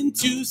sued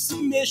into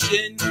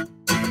submission,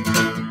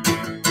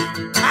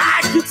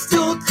 I could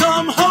still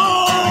come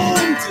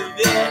home to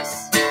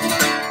this.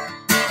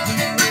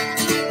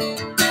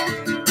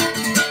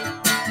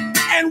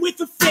 And with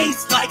a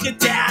face like a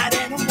dad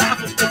and a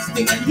laughable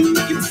stand, you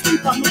can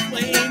sleep on the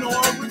plane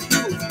or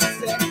refuse to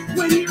set.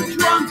 When you're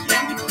drunk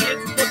and the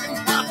kids looking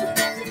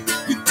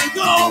positive, you think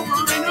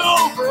over and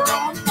over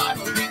on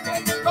final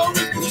weekend. Oh,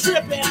 with the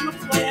trip and the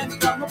plan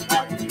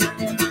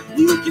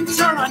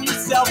turn on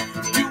yourself,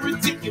 you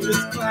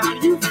ridiculous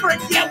clown. You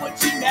forget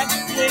what you meant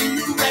when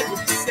you read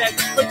what you said,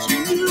 but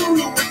you knew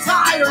you were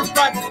tired.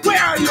 But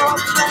where are your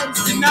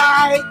friends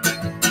tonight?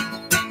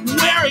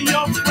 Where are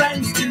your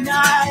friends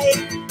tonight?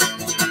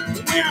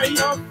 Where are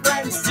your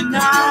friends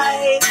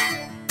tonight?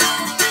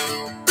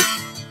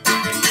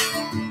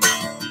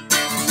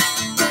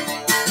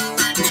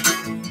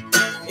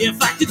 If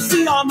I could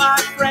see all my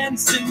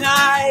friends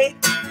tonight,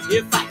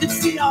 if I could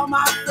see all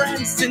my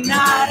friends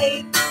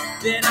tonight,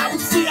 then I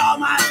would see all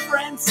my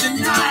friends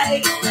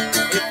tonight.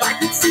 If I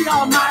could see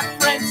all my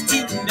friends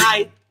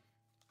tonight.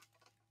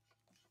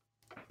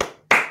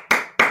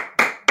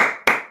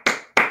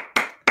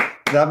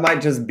 That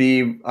might just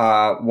be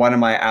one of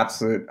my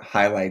absolute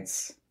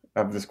highlights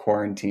of this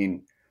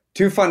quarantine.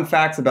 2 fun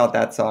facts about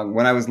that song.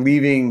 When I was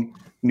leaving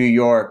New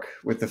York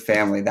with the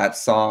family, that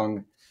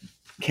song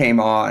came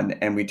on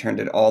and we turned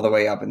it all the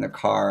way up in the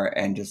car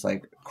and just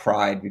like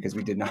cried because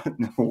we did not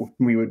know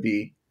we would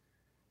be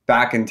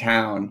back in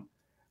town.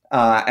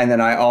 And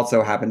then I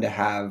also happen to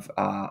have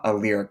a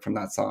lyric from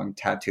that song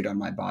tattooed on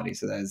my body.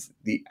 So that is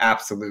the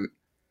absolute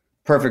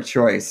perfect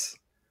choice.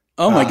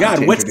 Oh my God.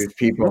 To introduce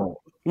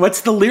people.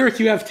 What's the lyric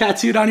you have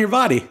tattooed on your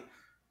body?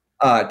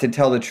 To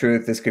tell the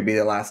truth, this could be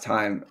the last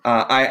time.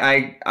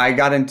 I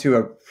got into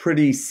a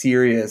pretty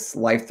serious,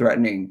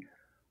 life-threatening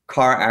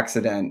car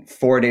accident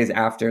 4 days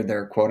after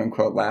their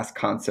quote-unquote last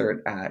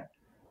concert at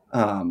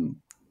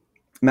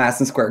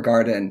Madison Square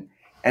Garden.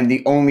 And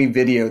the only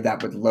video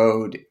that would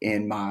load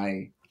in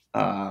my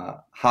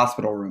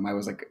hospital room, I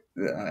was like,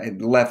 I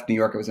left New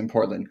York, I was in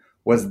Portland,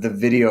 was the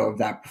video of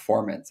that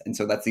performance. And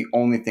so that's the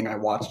only thing I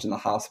watched in the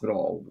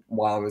hospital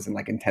while I was in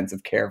like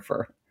intensive care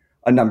for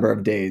a number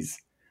of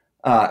days.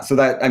 So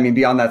that, I mean,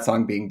 beyond that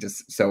song being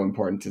just so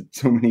important to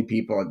so many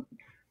people,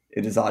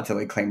 it is odd to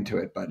lay claim to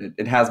it, but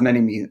it has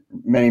many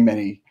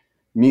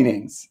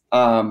meanings.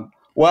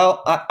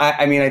 Well,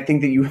 I mean, I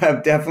think that you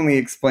have definitely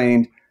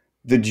explained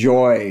the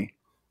joy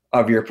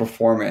of your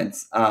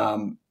performance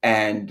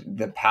and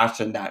the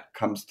passion that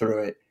comes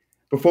through it.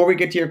 Before we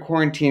get to your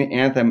quarantine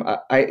anthem,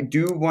 I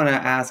do want to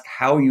ask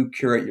how you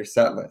curate your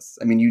set list.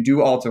 I mean, you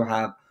do also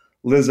have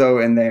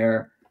Lizzo in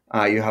there.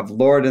 You have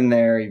Lorde in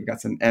there. You've got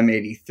some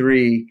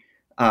M83,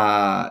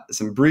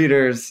 some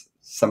Breeders,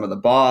 some of The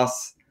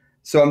Boss.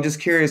 So I'm just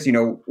curious, you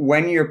know,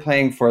 when you're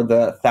playing for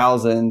the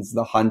thousands,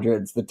 the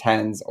hundreds, the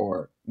tens,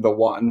 or the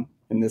one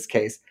in this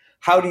case,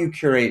 how do you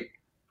curate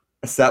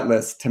a set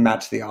list to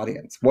match the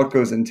audience? What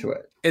goes into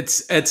it?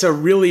 It's a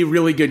really,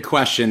 really good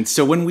question.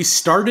 So when we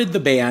started the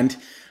band,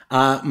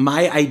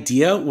 my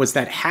idea was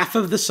that half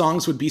of the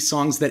songs would be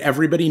songs that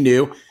everybody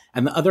knew,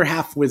 and the other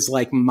half was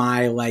like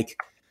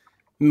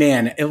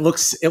man, it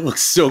looks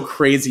so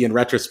crazy in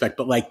retrospect,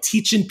 but like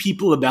teaching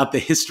people about the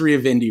history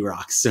of indie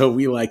rock. So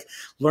we like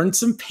learned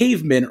some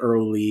Pavement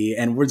early,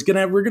 and we're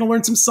gonna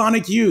learn some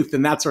Sonic Youth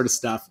and that sort of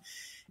stuff.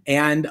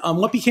 And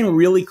what became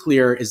really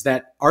clear is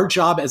that our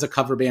job as a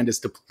cover band is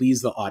to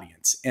please the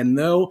audience. And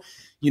though,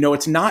 you know,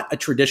 it's not a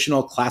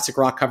traditional classic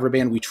rock cover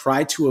band, we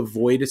try to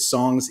avoid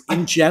songs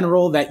in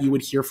general that you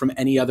would hear from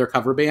any other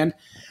cover band.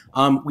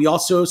 We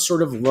also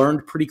sort of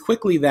learned pretty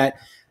quickly that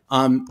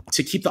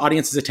to keep the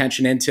audience's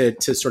attention and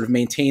to sort of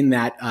maintain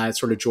that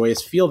sort of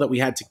joyous feel, that we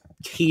had to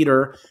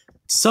cater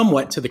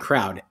somewhat to the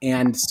crowd.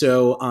 And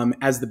so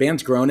as the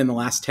band's grown in the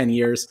last 10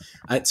 years,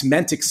 it's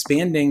meant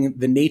expanding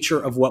the nature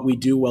of what we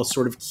do while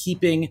sort of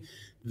keeping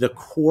the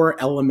core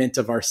element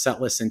of our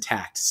set list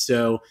intact.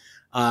 So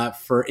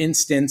for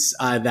instance,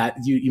 that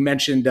you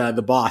mentioned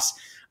The Boss.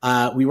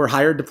 We were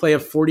hired to play a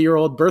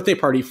 40-year-old birthday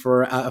party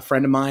for a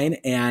friend of mine,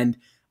 and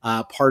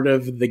part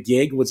of the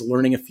gig was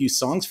learning a few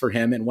songs for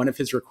him. And one of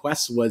his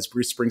requests was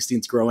Bruce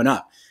Springsteen's Growing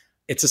Up.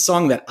 It's a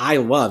song that I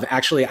love.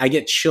 Actually, I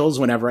get chills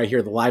whenever I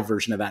hear the live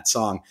version of that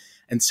song.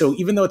 And so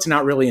even though it's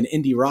not really an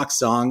indie rock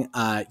song,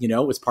 you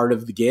know, it was part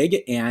of the gig,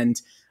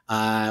 and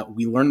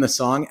we learned the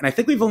song. And I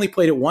think we've only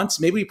played it once.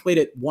 Maybe we played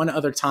it one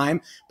other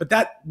time, but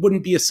that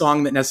wouldn't be a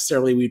song that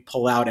necessarily we'd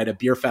pull out at a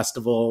beer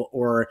festival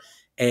or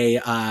a,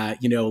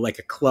 you know, like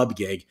a club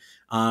gig,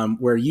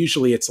 where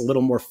usually it's a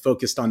little more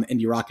focused on the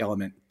indie rock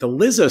element. The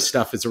Lizzo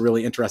stuff is a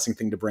really interesting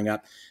thing to bring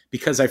up,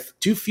 because I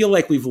do feel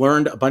like we've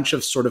learned a bunch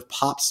of sort of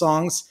pop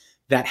songs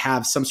that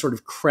have some sort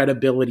of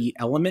credibility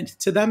element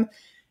to them.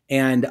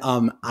 And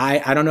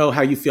I don't know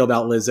how you feel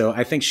about Lizzo.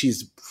 I think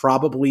she's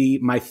probably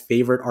my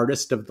favorite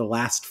artist of the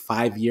last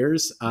 5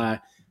 years. I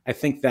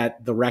think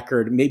that the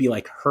record, maybe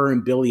like her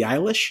and Billie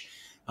Eilish,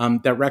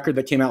 that record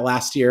that came out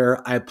last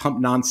year, I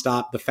pumped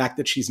nonstop. The fact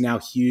that she's now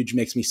huge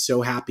makes me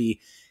so happy.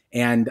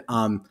 And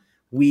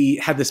we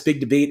had this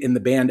big debate in the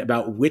band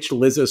about which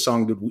Lizzo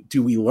song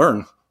do we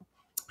learn.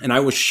 And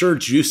I was sure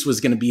Juice was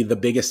going to be the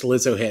biggest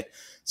Lizzo hit.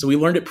 So we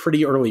learned it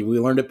pretty early. We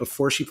learned it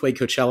before she played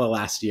Coachella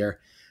last year.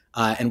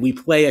 And we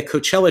play a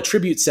Coachella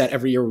tribute set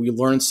every year where we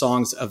learn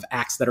songs of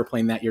acts that are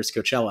playing that year's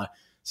Coachella.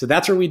 So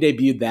that's where we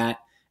debuted that.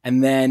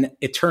 And then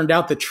it turned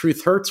out that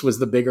Truth Hurts was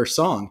the bigger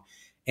song.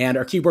 And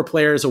our keyboard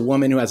player is a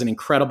woman who has an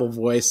incredible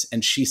voice.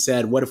 And she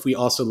said, what if we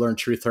also learned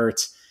Truth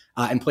Hurts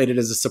and played it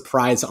as a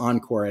surprise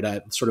encore at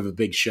a sort of a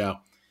big show?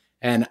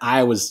 And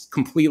I was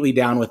completely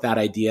down with that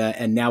idea.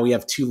 And now we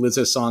have 2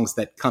 Lizzo songs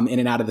that come in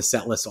and out of the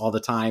set list all the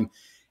time.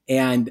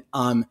 And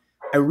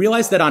I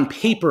realized that on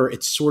paper,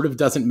 it sort of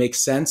doesn't make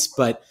sense.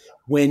 But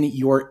when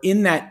you're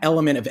in that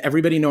element of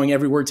everybody knowing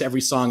every word to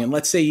every song, and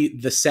let's say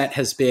the set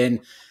has been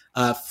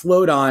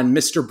Float On,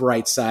 Mr.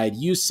 Brightside,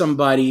 Use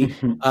Somebody,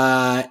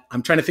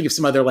 I'm trying to think of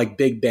some other like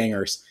big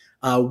bangers,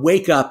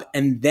 Wake Up,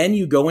 and then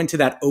you go into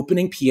that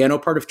opening piano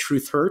part of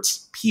Truth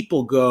Hurts,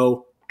 people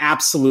go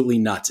absolutely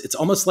nuts. It's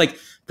almost like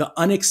the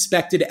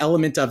unexpected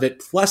element of it,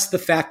 plus the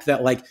fact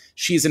that like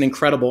she's an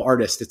incredible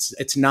artist.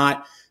 It's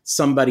not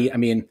somebody, I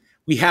mean,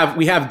 we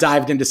have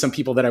dived into some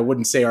people that I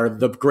wouldn't say are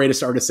the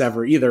greatest artists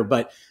ever either,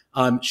 but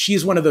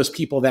she's one of those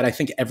people that I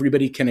think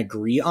everybody can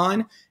agree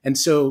on. And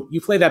so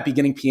you play that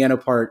beginning piano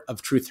part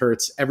of Truth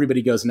Hurts,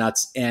 everybody goes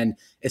nuts. And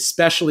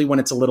especially when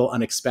it's a little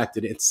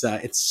unexpected, it's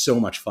so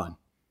much fun.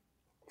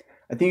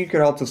 I think you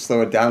could also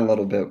slow it down a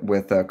little bit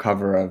with a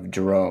cover of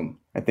Jerome.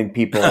 I think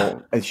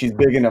people, she's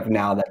big enough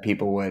now that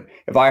people would,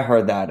 if I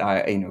heard that,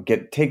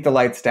 take the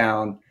lights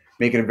down,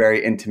 make it a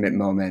very intimate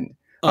moment.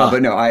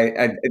 But no,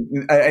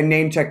 I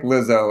name checked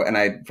Lizzo, and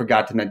I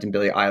forgot to mention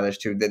Billie Eilish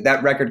too.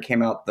 That record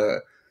came out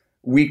the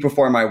week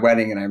before my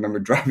wedding, and I remember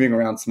driving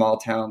around small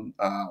town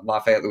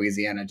Lafayette,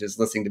 Louisiana, just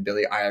listening to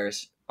Billie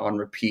Eilish on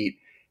repeat,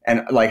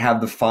 and like have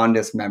the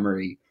fondest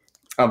memory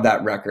of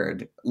that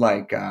record.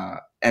 Like,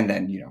 and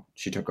then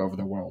she took over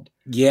the world.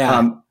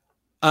 Yeah.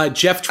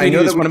 Jeff Tweedy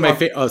is one of my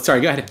favorite. Oh,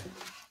 sorry. Go ahead.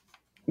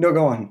 No,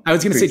 go on. I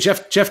was going to say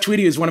Jeff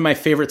Tweedy is one of my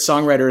favorite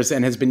songwriters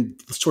and has been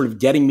sort of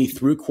getting me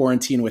through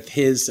quarantine with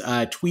his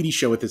Tweedy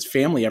show with his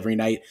family every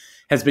night.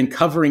 Has been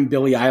covering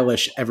Billie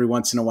Eilish every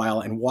once in a while,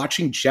 and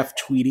watching Jeff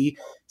Tweedy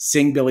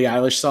sing Billie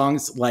Eilish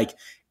songs, like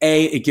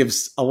it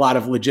gives a lot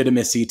of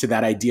legitimacy to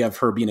that idea of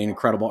her being an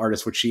incredible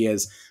artist, which she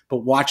is. But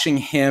watching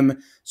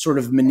him sort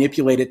of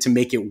manipulate it to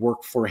make it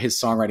work for his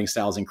songwriting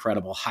style is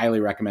incredible.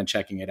 Highly recommend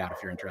checking it out if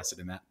you're interested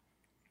in that.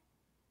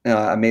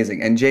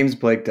 Amazing. And James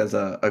Blake does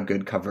a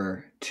good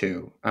cover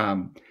too.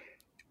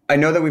 I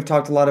know that we've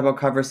talked a lot about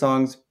cover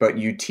songs, but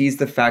you teased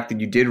the fact that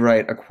you did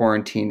write a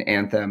quarantine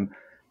anthem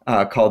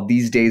called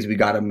These Days We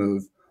Gotta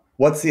Move.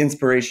 What's the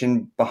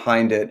inspiration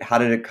behind it? How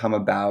did it come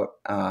about?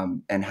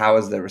 And how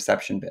has the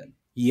reception been?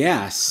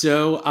 Yeah,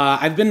 so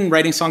I've been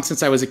writing songs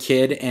since I was a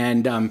kid,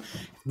 and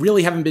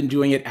really haven't been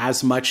doing it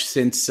as much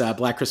since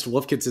Black Crystal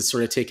Wolf Kids has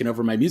sort of taken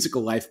over my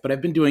musical life, but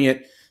I've been doing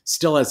it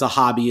still as a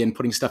hobby and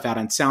putting stuff out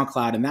on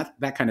SoundCloud and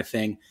that kind of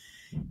thing.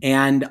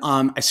 And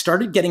I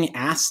started getting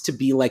asked to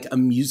be like a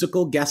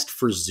musical guest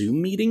for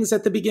Zoom meetings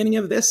at the beginning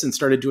of this, and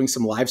started doing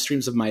some live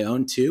streams of my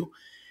own too.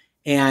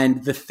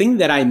 And the thing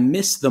that I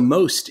miss the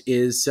most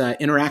is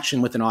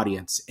interaction with an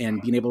audience,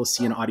 and being able to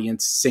see an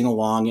audience sing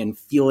along and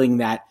feeling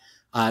that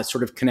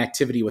sort of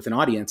connectivity with an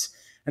audience.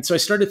 And so I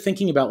started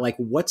thinking about like,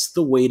 what's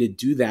the way to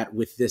do that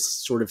with this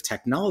sort of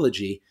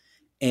technology?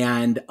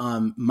 And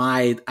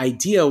my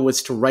idea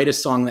was to write a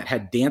song that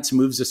had dance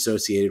moves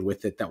associated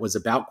with it, that was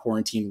about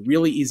quarantine,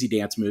 really easy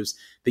dance moves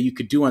that you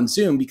could do on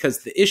Zoom,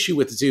 because the issue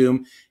with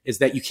Zoom is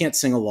that you can't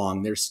sing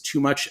along. There's too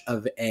much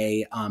of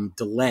a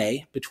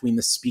delay between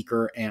the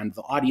speaker and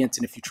the audience.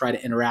 And if you try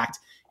to interact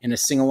in a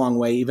sing-along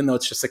way, even though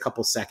it's just a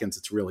couple seconds,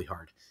 it's really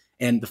hard.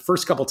 And the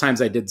first couple times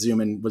I did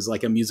Zoom and was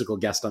like a musical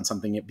guest on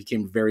something, it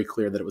became very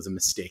clear that it was a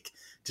mistake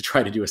to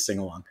try to do a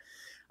sing-along.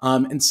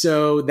 And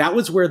so that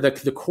was where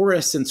the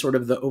chorus and sort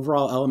of the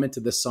overall element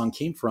of this song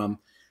came from.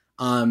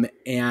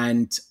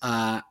 And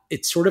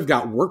it sort of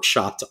got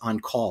workshopped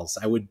on calls.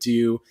 I would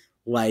do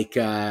like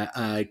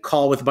a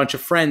call with a bunch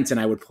of friends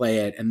and I would play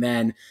it. And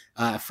then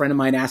a friend of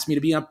mine asked me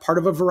to be a part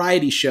of a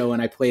variety show,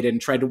 and I played it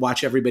and tried to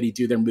watch everybody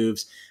do their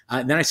moves.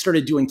 And then I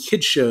started doing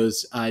kid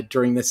shows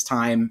during this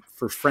time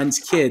for friends'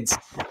 kids,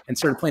 and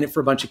started playing it for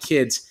a bunch of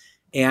kids.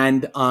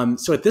 And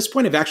so at this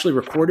point, I've actually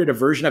recorded a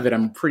version of it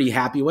I'm pretty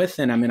happy with,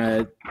 and I'm going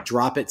to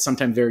drop it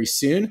sometime very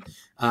soon,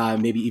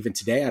 maybe even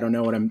today. I don't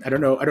know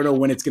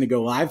when it's going to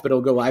go live, but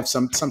it'll go live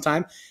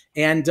sometime.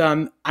 And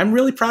I'm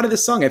really proud of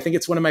this song. I think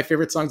it's one of my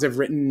favorite songs I've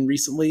written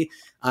recently.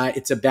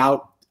 It's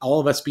about all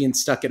of us being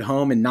stuck at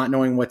home and not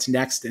knowing what's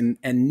next, and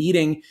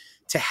needing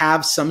to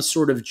have some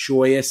sort of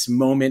joyous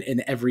moment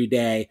in every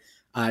day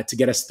to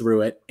get us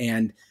through it.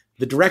 And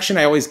the direction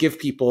I always give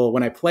people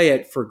when I play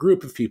it for a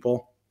group of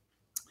people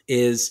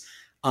is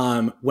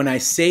when I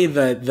say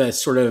the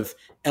sort of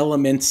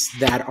elements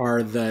that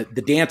are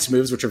the dance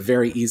moves, which are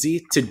very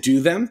easy to do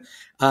them.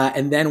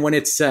 And then when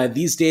it's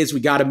these days, we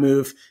got to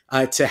move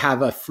to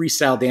have a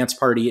freestyle dance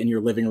party in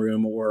your living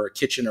room or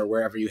kitchen or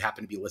wherever you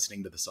happen to be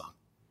listening to the song.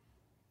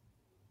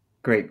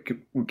 Great.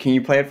 Can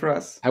you play it for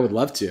us? I would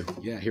love to.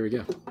 Yeah, here we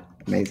go.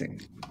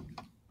 Amazing.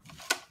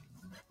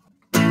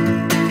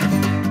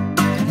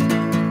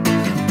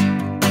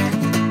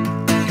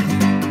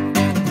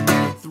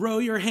 Throw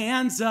your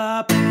hands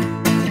up.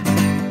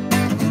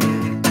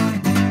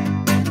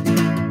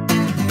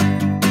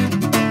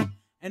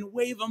 And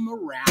wave them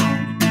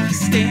around.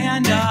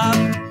 Stand up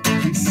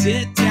and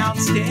sit down.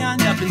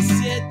 Stand up and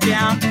sit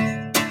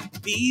down.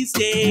 These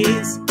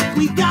days,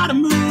 we gotta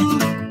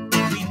move.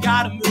 We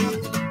gotta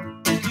move.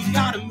 We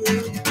gotta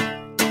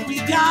move. We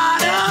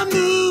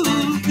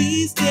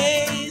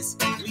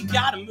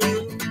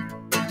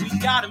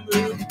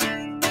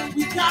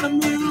gotta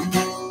move.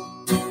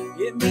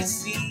 It may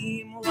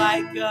seem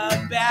like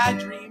a bad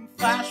dream,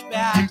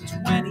 flashback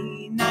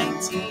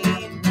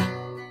 2019,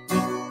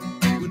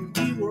 when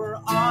we were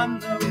on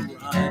the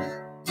run.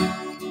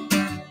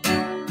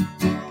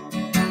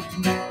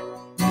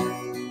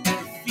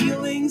 The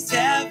feelings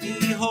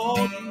heavy,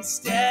 holding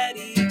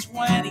steady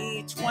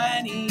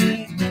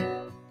 2020.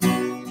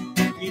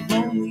 We've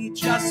only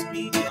just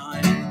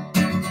begun.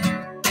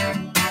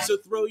 So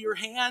throw your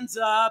hands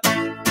up.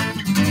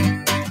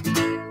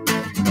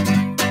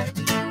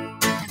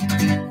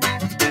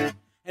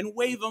 And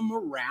wave them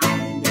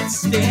around and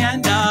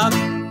stand up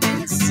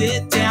and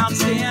sit down,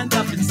 stand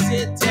up and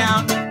sit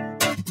down.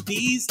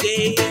 These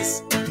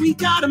days, we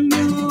gotta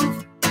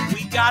move,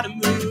 we gotta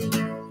move,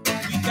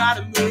 we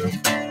gotta move,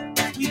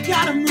 we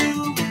gotta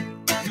move,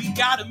 we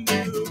gotta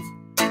move,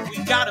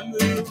 we gotta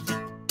move,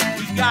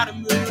 we gotta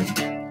move,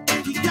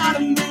 we gotta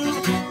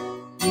move.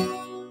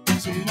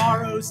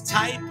 Tomorrow's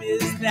type,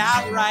 is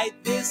that right?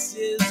 This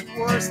is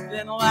worse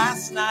than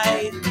last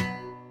night.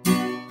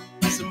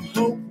 Some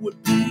hope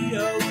would be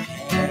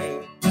okay.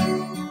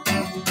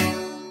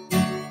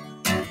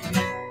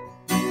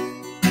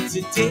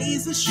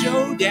 Today's a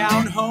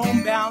showdown,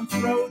 homebound,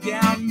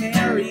 throwdown,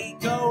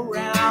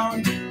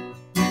 merry-go-round.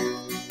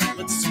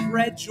 Let's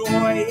spread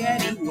joy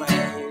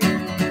anyway.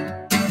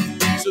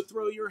 So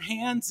throw your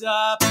hands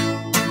up.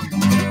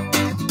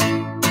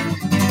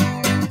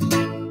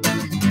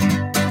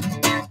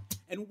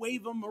 And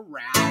wave them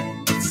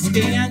around.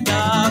 Stand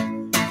up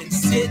and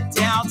sit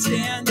down,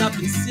 stand up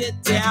and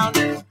sit down.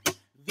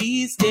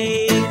 These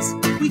days,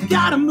 we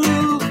gotta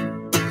move,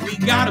 we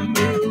gotta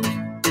move,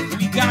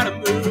 we gotta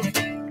move,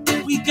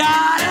 we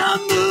gotta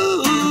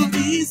move.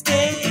 These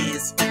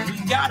days, we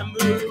gotta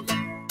move,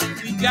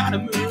 we gotta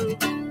move,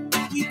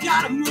 we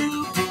gotta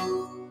move.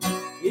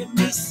 It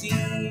may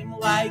seem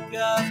like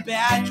a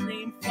bad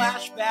dream,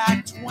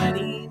 flashback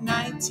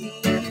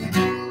 2019,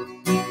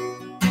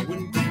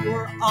 when we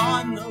were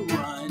on the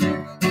run.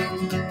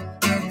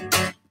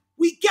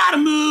 We gotta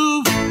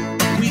move,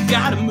 we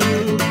gotta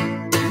move,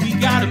 we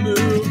gotta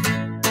move,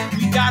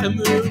 we gotta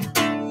move,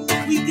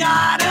 we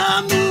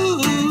gotta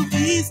move.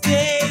 These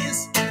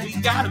days, we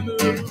gotta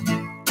move,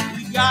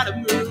 we gotta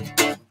move,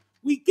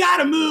 we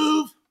gotta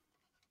move.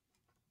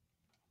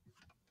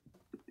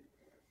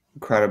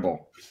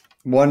 Incredible.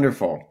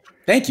 Wonderful.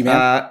 Thank you,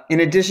 man. In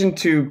addition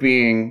to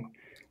being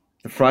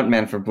the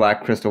frontman for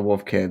Black Crystal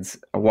Wolf Kids,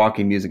 a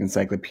walking music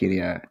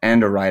encyclopedia,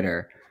 and a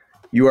writer,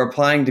 you are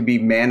applying to be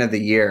Man of the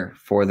Year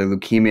for the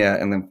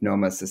Leukemia and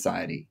Lymphoma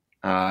Society.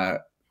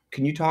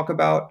 Can you talk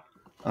about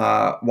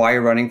why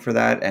you're running for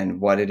that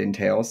and what it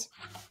entails?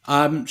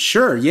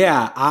 Sure.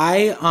 Yeah.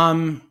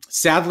 I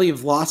sadly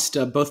have lost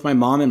both my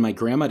mom and my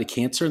grandma to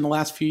cancer in the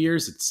last few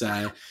years. It's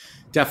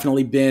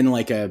definitely been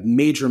like a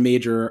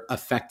major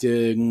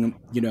affecting,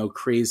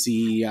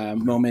 crazy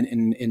moment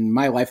in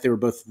my life. They were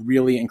both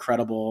really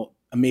incredible,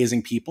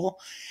 amazing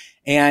people.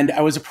 And I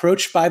was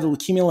approached by the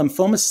Leukemia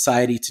Lymphoma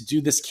Society to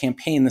do this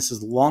campaign. This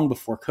is long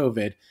before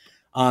COVID,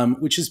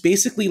 which is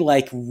basically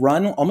like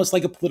run almost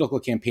like a political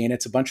campaign.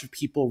 It's a bunch of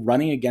people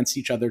running against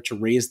each other to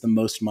raise the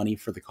most money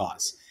for the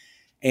cause.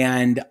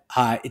 And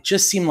it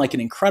just seemed like an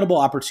incredible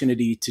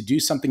opportunity to do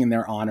something in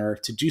their honor,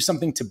 to do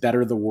something to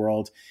better the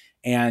world,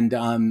 and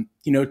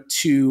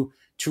to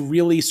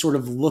really sort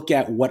of look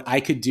at what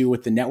I could do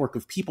with the network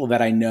of people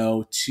that I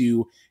know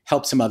to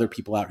help some other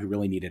people out who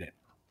really needed it.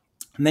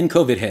 And then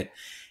COVID hit.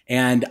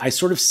 And I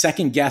sort of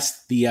second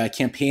guessed the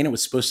campaign. It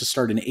was supposed to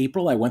start in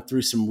April. I went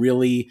through some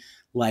really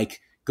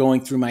going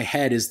through my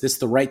head, is this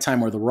the right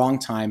time or the wrong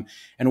time?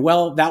 And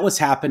while that was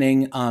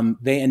happening,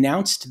 they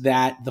announced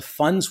that the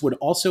funds would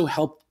also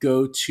help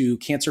go to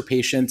cancer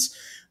patients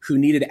who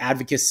needed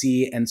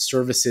advocacy and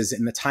services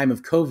in the time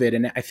of COVID.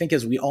 And I think,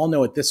 as we all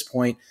know at this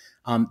point,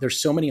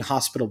 there's so many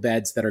hospital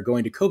beds that are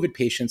going to COVID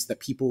patients that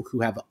people who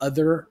have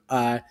other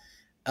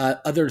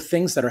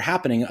things that are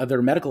happening,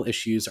 other medical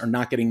issues, are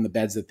not getting the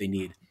beds that they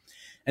need.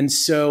 And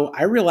so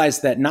I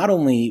realized that not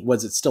only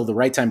was it still the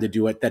right time to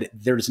do it, that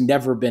there's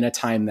never been a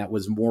time that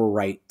was more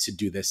right to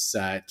do this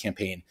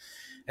campaign.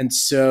 And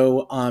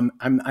so I'm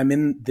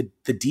in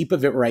the deep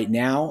of it right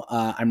now.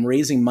 I'm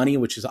raising money,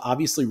 which is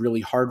obviously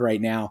really hard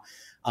right now.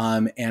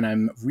 And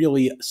I'm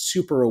really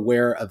super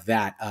aware of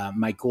that.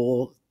 My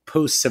goal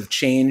posts have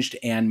changed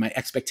and my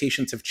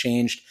expectations have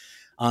changed.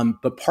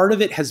 But part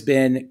of it has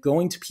been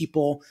going to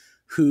people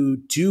who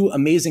do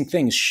amazing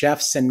things,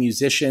 chefs and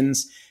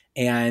musicians,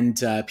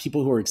 and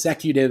people who are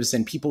executives,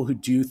 and people who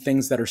do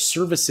things that are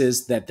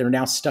services that they're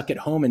now stuck at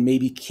home and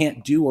maybe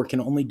can't do or can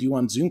only do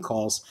on Zoom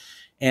calls,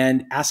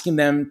 and asking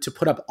them to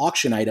put up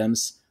auction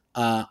items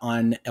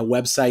on a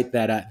website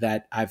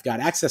that I've got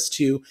access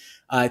to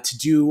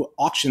do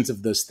auctions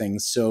of those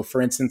things. So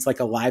for instance, like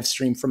a live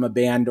stream from a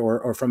band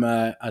or from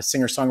a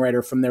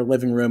singer-songwriter from their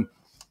living room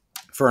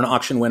for an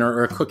auction winner,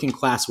 or a cooking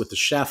class with a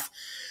chef.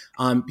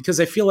 Because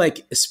I feel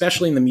like,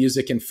 especially in the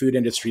music and food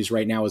industries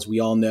right now, as we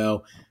all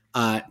know,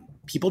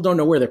 people don't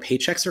know where their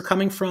paychecks are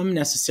coming from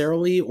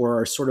necessarily, or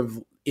are sort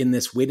of in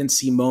this wait and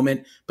see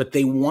moment, but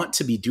they want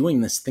to be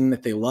doing this thing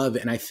that they love.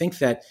 And I think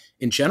that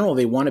in general,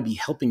 they want to be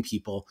helping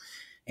people.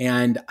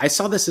 And I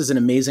saw this as an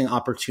amazing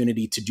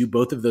opportunity to do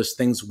both of those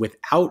things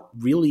without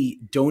really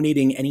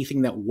donating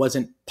anything that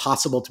wasn't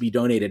possible to be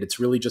donated. It's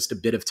really just a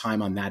bit of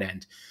time on that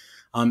end.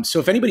 So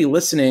if anybody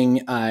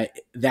listening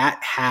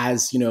that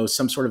has,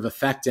 some sort of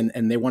effect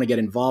and they want to get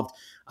involved,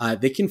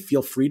 they can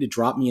feel free to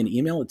drop me an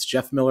email. It's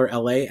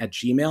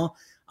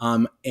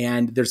jeffmillerla@gmail.com.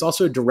 And there's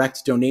also a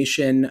direct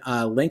donation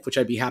link, which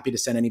I'd be happy to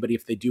send anybody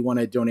if they do want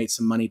to donate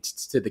some money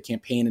to the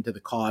campaign and to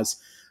the cause.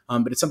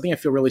 But it's something I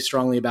feel really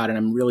strongly about, and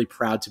I'm really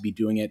proud to be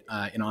doing it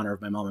in honor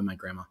of my mom and my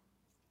grandma.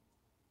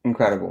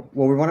 Incredible.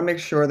 Well, we want to make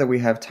sure that we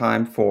have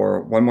time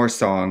for one more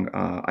song.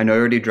 I know you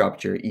already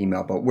dropped your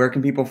email, but where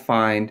can people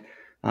find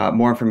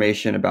more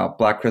information about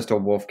Black Crystal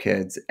Wolf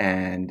Kids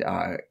and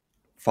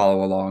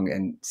follow along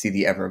and see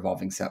the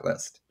ever-evolving set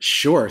list?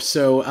 Sure.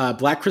 So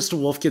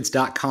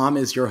blackcrystalwolfkids.com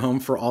is your home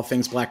for all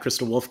things Black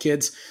Crystal Wolf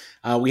Kids.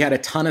 We had a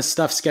ton of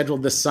stuff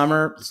scheduled this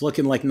summer. It's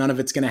looking like none of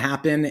it's going to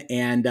happen.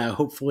 And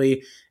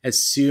hopefully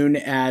as soon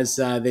as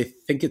they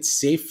think it's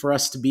safe for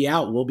us to be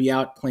out, we'll be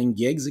out playing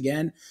gigs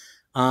again.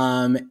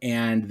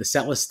 And the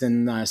set list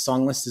and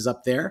song list is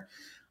up there.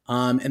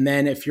 And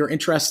then if you're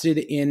interested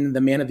in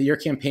the Man of the Year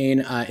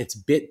campaign, it's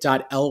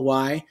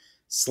bit.ly/Jeff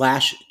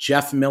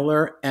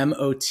Miller,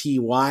 MOTY.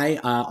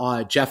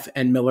 Jeff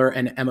and Miller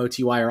and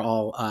MOTY are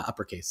all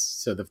uppercase.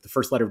 So the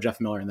first letter of Jeff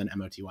Miller and then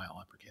MOTY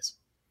all uppercase.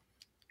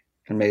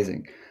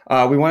 Amazing.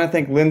 We want to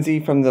thank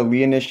Lindsay from the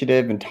Lee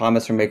Initiative and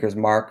Thomas from Maker's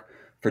Mark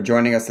for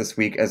joining us this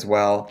week as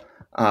well.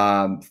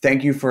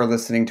 Thank you for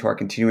listening to our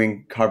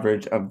continuing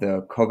coverage of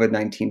the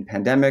COVID-19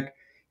 pandemic.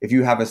 If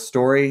you have a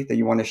story that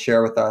you want to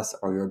share with us,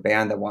 or you're a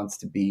band that wants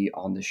to be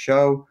on the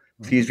show,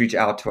 please reach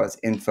out to us,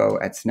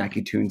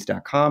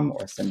 info@snackytunes.com,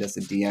 or send us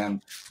a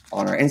DM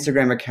on our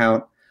Instagram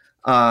account.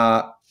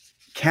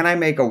 Can I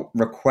make a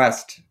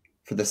request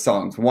for the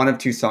songs? One of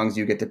two songs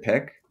you get to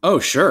pick. Oh,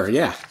 sure.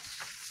 Yeah.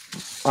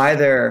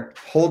 Either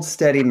Hold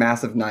Steady,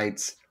 Massive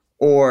Nights,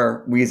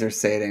 or Weezer,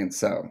 Say It Ain't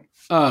So.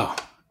 Oh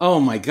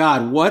my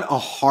God. What a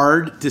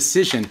hard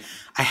decision.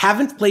 I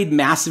haven't played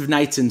Massive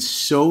Nights in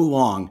so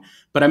long,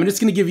 but I'm just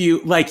going to give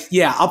you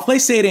I'll play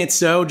Say It Ain't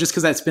So just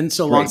because that's been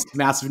so long since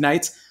Massive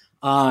Nights.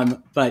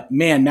 But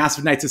man,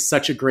 Massive Nights is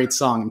such a great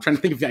song. I'm trying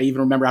to think if I even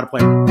remember how to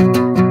play it.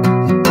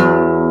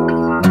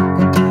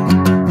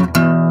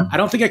 I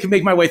don't think I can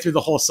make my way through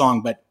the whole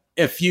song, but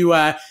if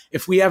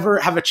we ever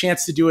have a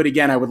chance to do it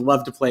again, I would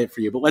love to play it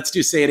for you. But let's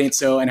do Say It Ain't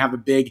So and have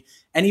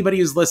anybody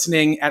who's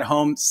listening at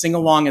home, sing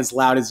along as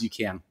loud as you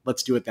can.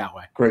 Let's do it that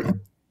way.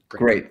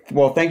 Great.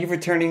 Well, thank you for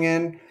tuning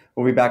in.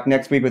 We'll be back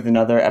next week with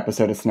another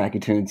episode of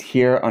Snacky Tunes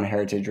here on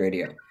Heritage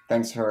Radio.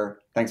 Thanks for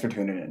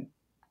tuning in.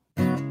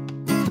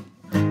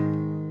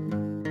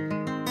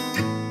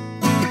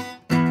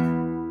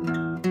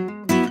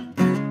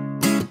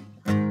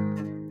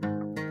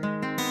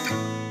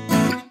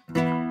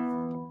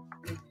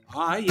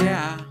 Oh,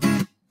 yeah.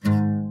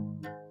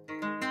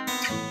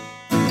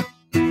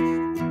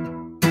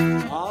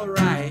 All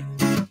right.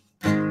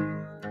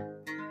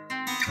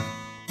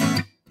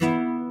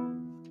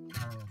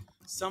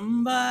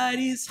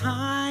 Somebody's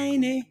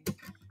hiney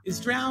is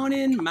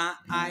drowning my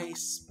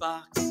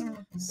icebox.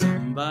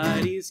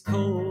 Somebody's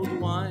cold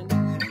one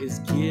is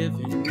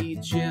giving me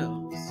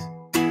chills.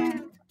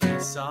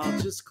 Guess I'll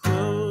just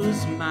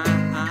close my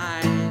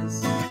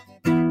eyes.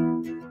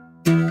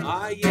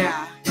 Oh,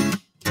 yeah.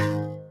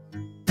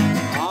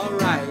 All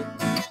right.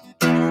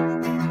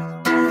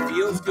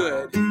 Feels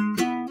good.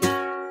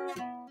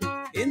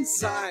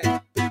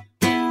 Inside.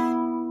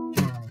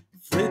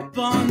 Flip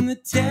on the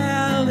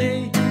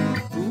telly.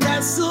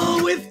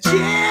 Wrestle with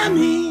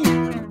Jimmy.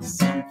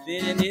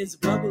 Something is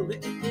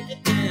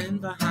bubbling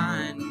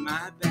behind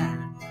my back.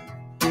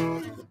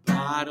 The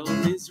bottle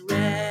is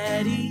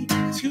ready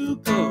to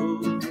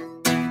go.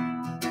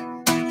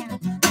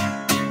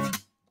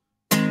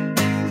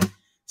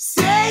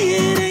 Say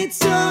it ain't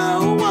so.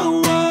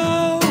 Whoa,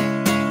 whoa.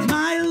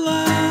 My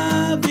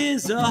love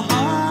is a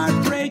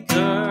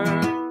heartbreaker.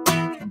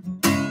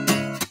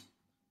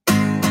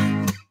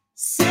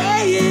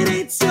 Say it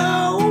ain't so.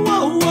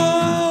 Whoa,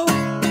 whoa.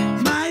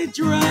 My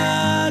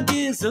drug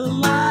is a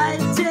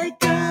life taker.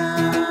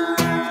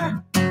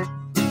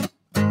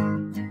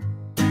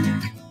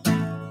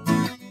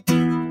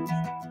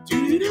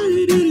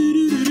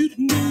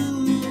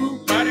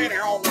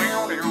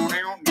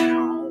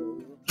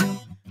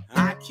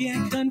 I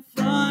can't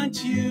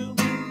confront you.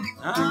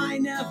 I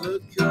never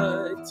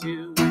could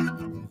do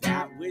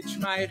that which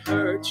might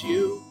hurt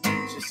you,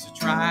 just to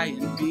try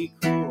and be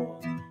cool.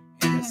 And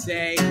I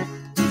say,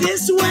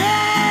 this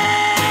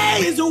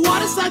way is a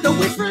water slide that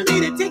waits for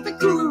me to take the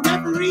cooler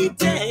every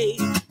day.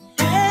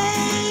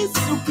 Hey,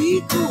 so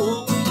be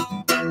cool.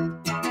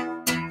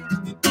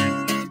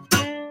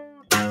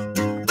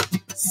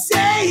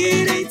 Say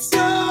it ain't so.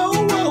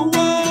 Whoa,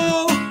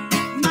 whoa.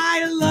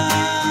 My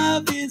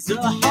love is a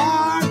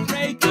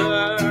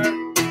heartbreaker.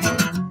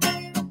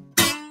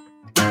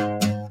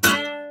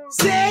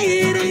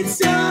 Say it ain't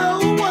so.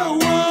 Whoa,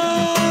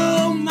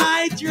 whoa.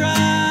 My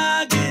drug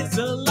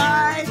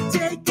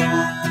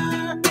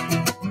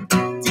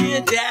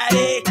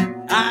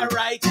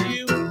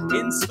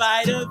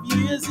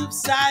of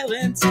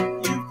silence.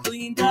 You've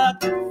cleaned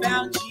up,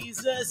 found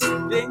Jesus,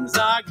 things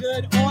are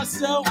good. Or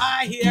so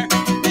I hear.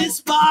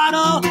 This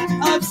bottle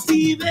of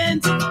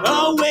Stevens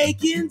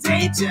awakens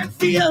ancient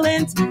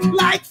feelings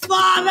like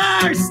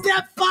father,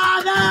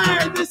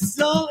 stepfather. The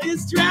soul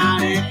is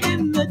drowning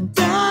in the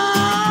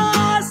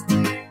dust.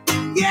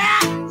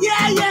 Yeah,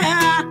 yeah,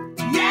 yeah,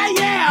 yeah,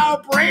 yeah.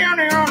 Brown,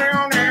 down,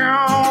 down, down,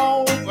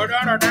 down,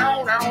 down,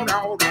 down,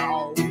 down,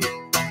 down.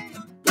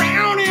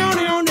 Brown, down,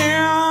 down,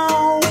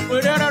 down,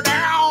 down,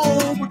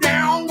 down,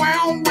 down,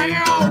 wow,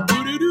 wow.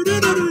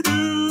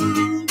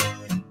 Do-do-do-do-do-do.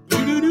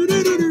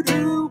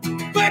 Do-do-do-do-do-do.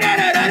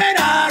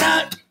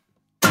 Ba-da-da-da-da-da.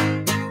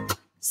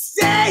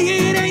 Say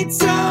it ain't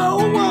so,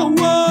 whoa,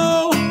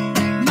 whoa.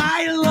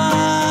 My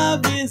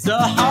love is a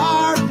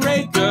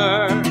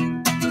heartbreaker.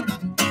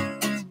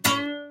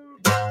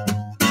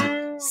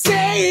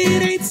 Say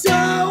it ain't so,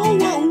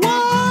 whoa,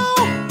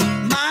 whoa.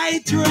 My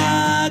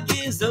drug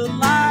is a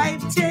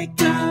life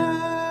taker.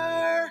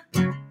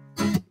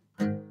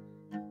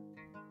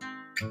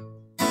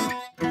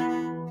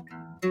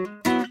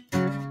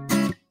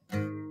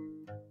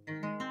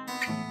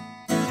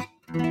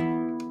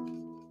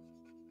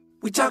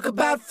 We talk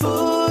about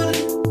food,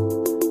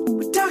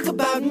 we talk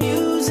about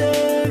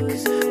music,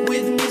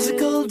 with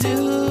musical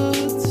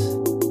dudes.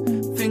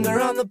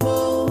 Finger on the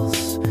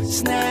pulse,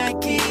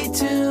 snacky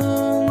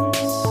tunes.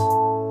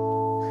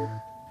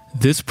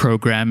 This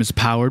program is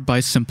powered by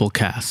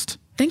Simplecast.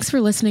 Thanks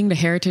for listening to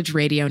Heritage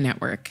Radio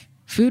Network,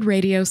 food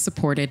radio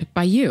supported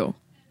by you.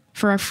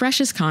 For our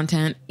freshest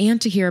content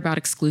and to hear about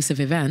exclusive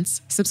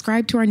events,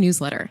 subscribe to our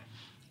newsletter.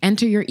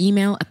 Enter your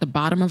email at the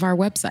bottom of our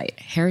website,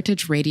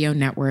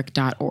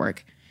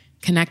 heritageradionetwork.org.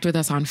 Connect with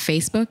us on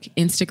Facebook,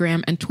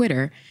 Instagram, and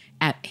Twitter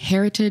at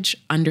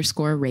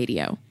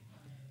heritage_radio.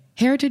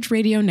 Heritage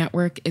Radio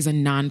Network is a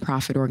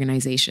nonprofit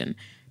organization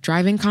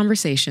driving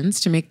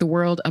conversations to make the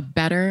world a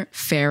better,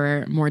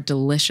 fairer, more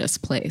delicious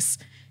place.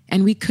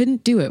 And we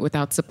couldn't do it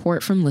without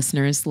support from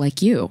listeners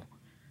like you.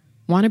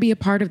 Want to be a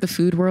part of the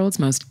food world's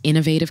most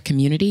innovative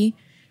community?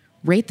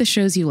 Rate the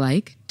shows you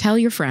like, tell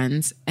your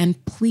friends,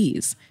 and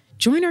please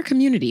join our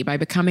community by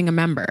becoming a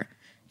member.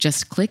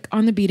 Just click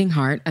on the beating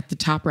heart at the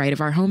top right of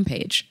our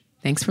homepage.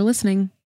 Thanks for listening.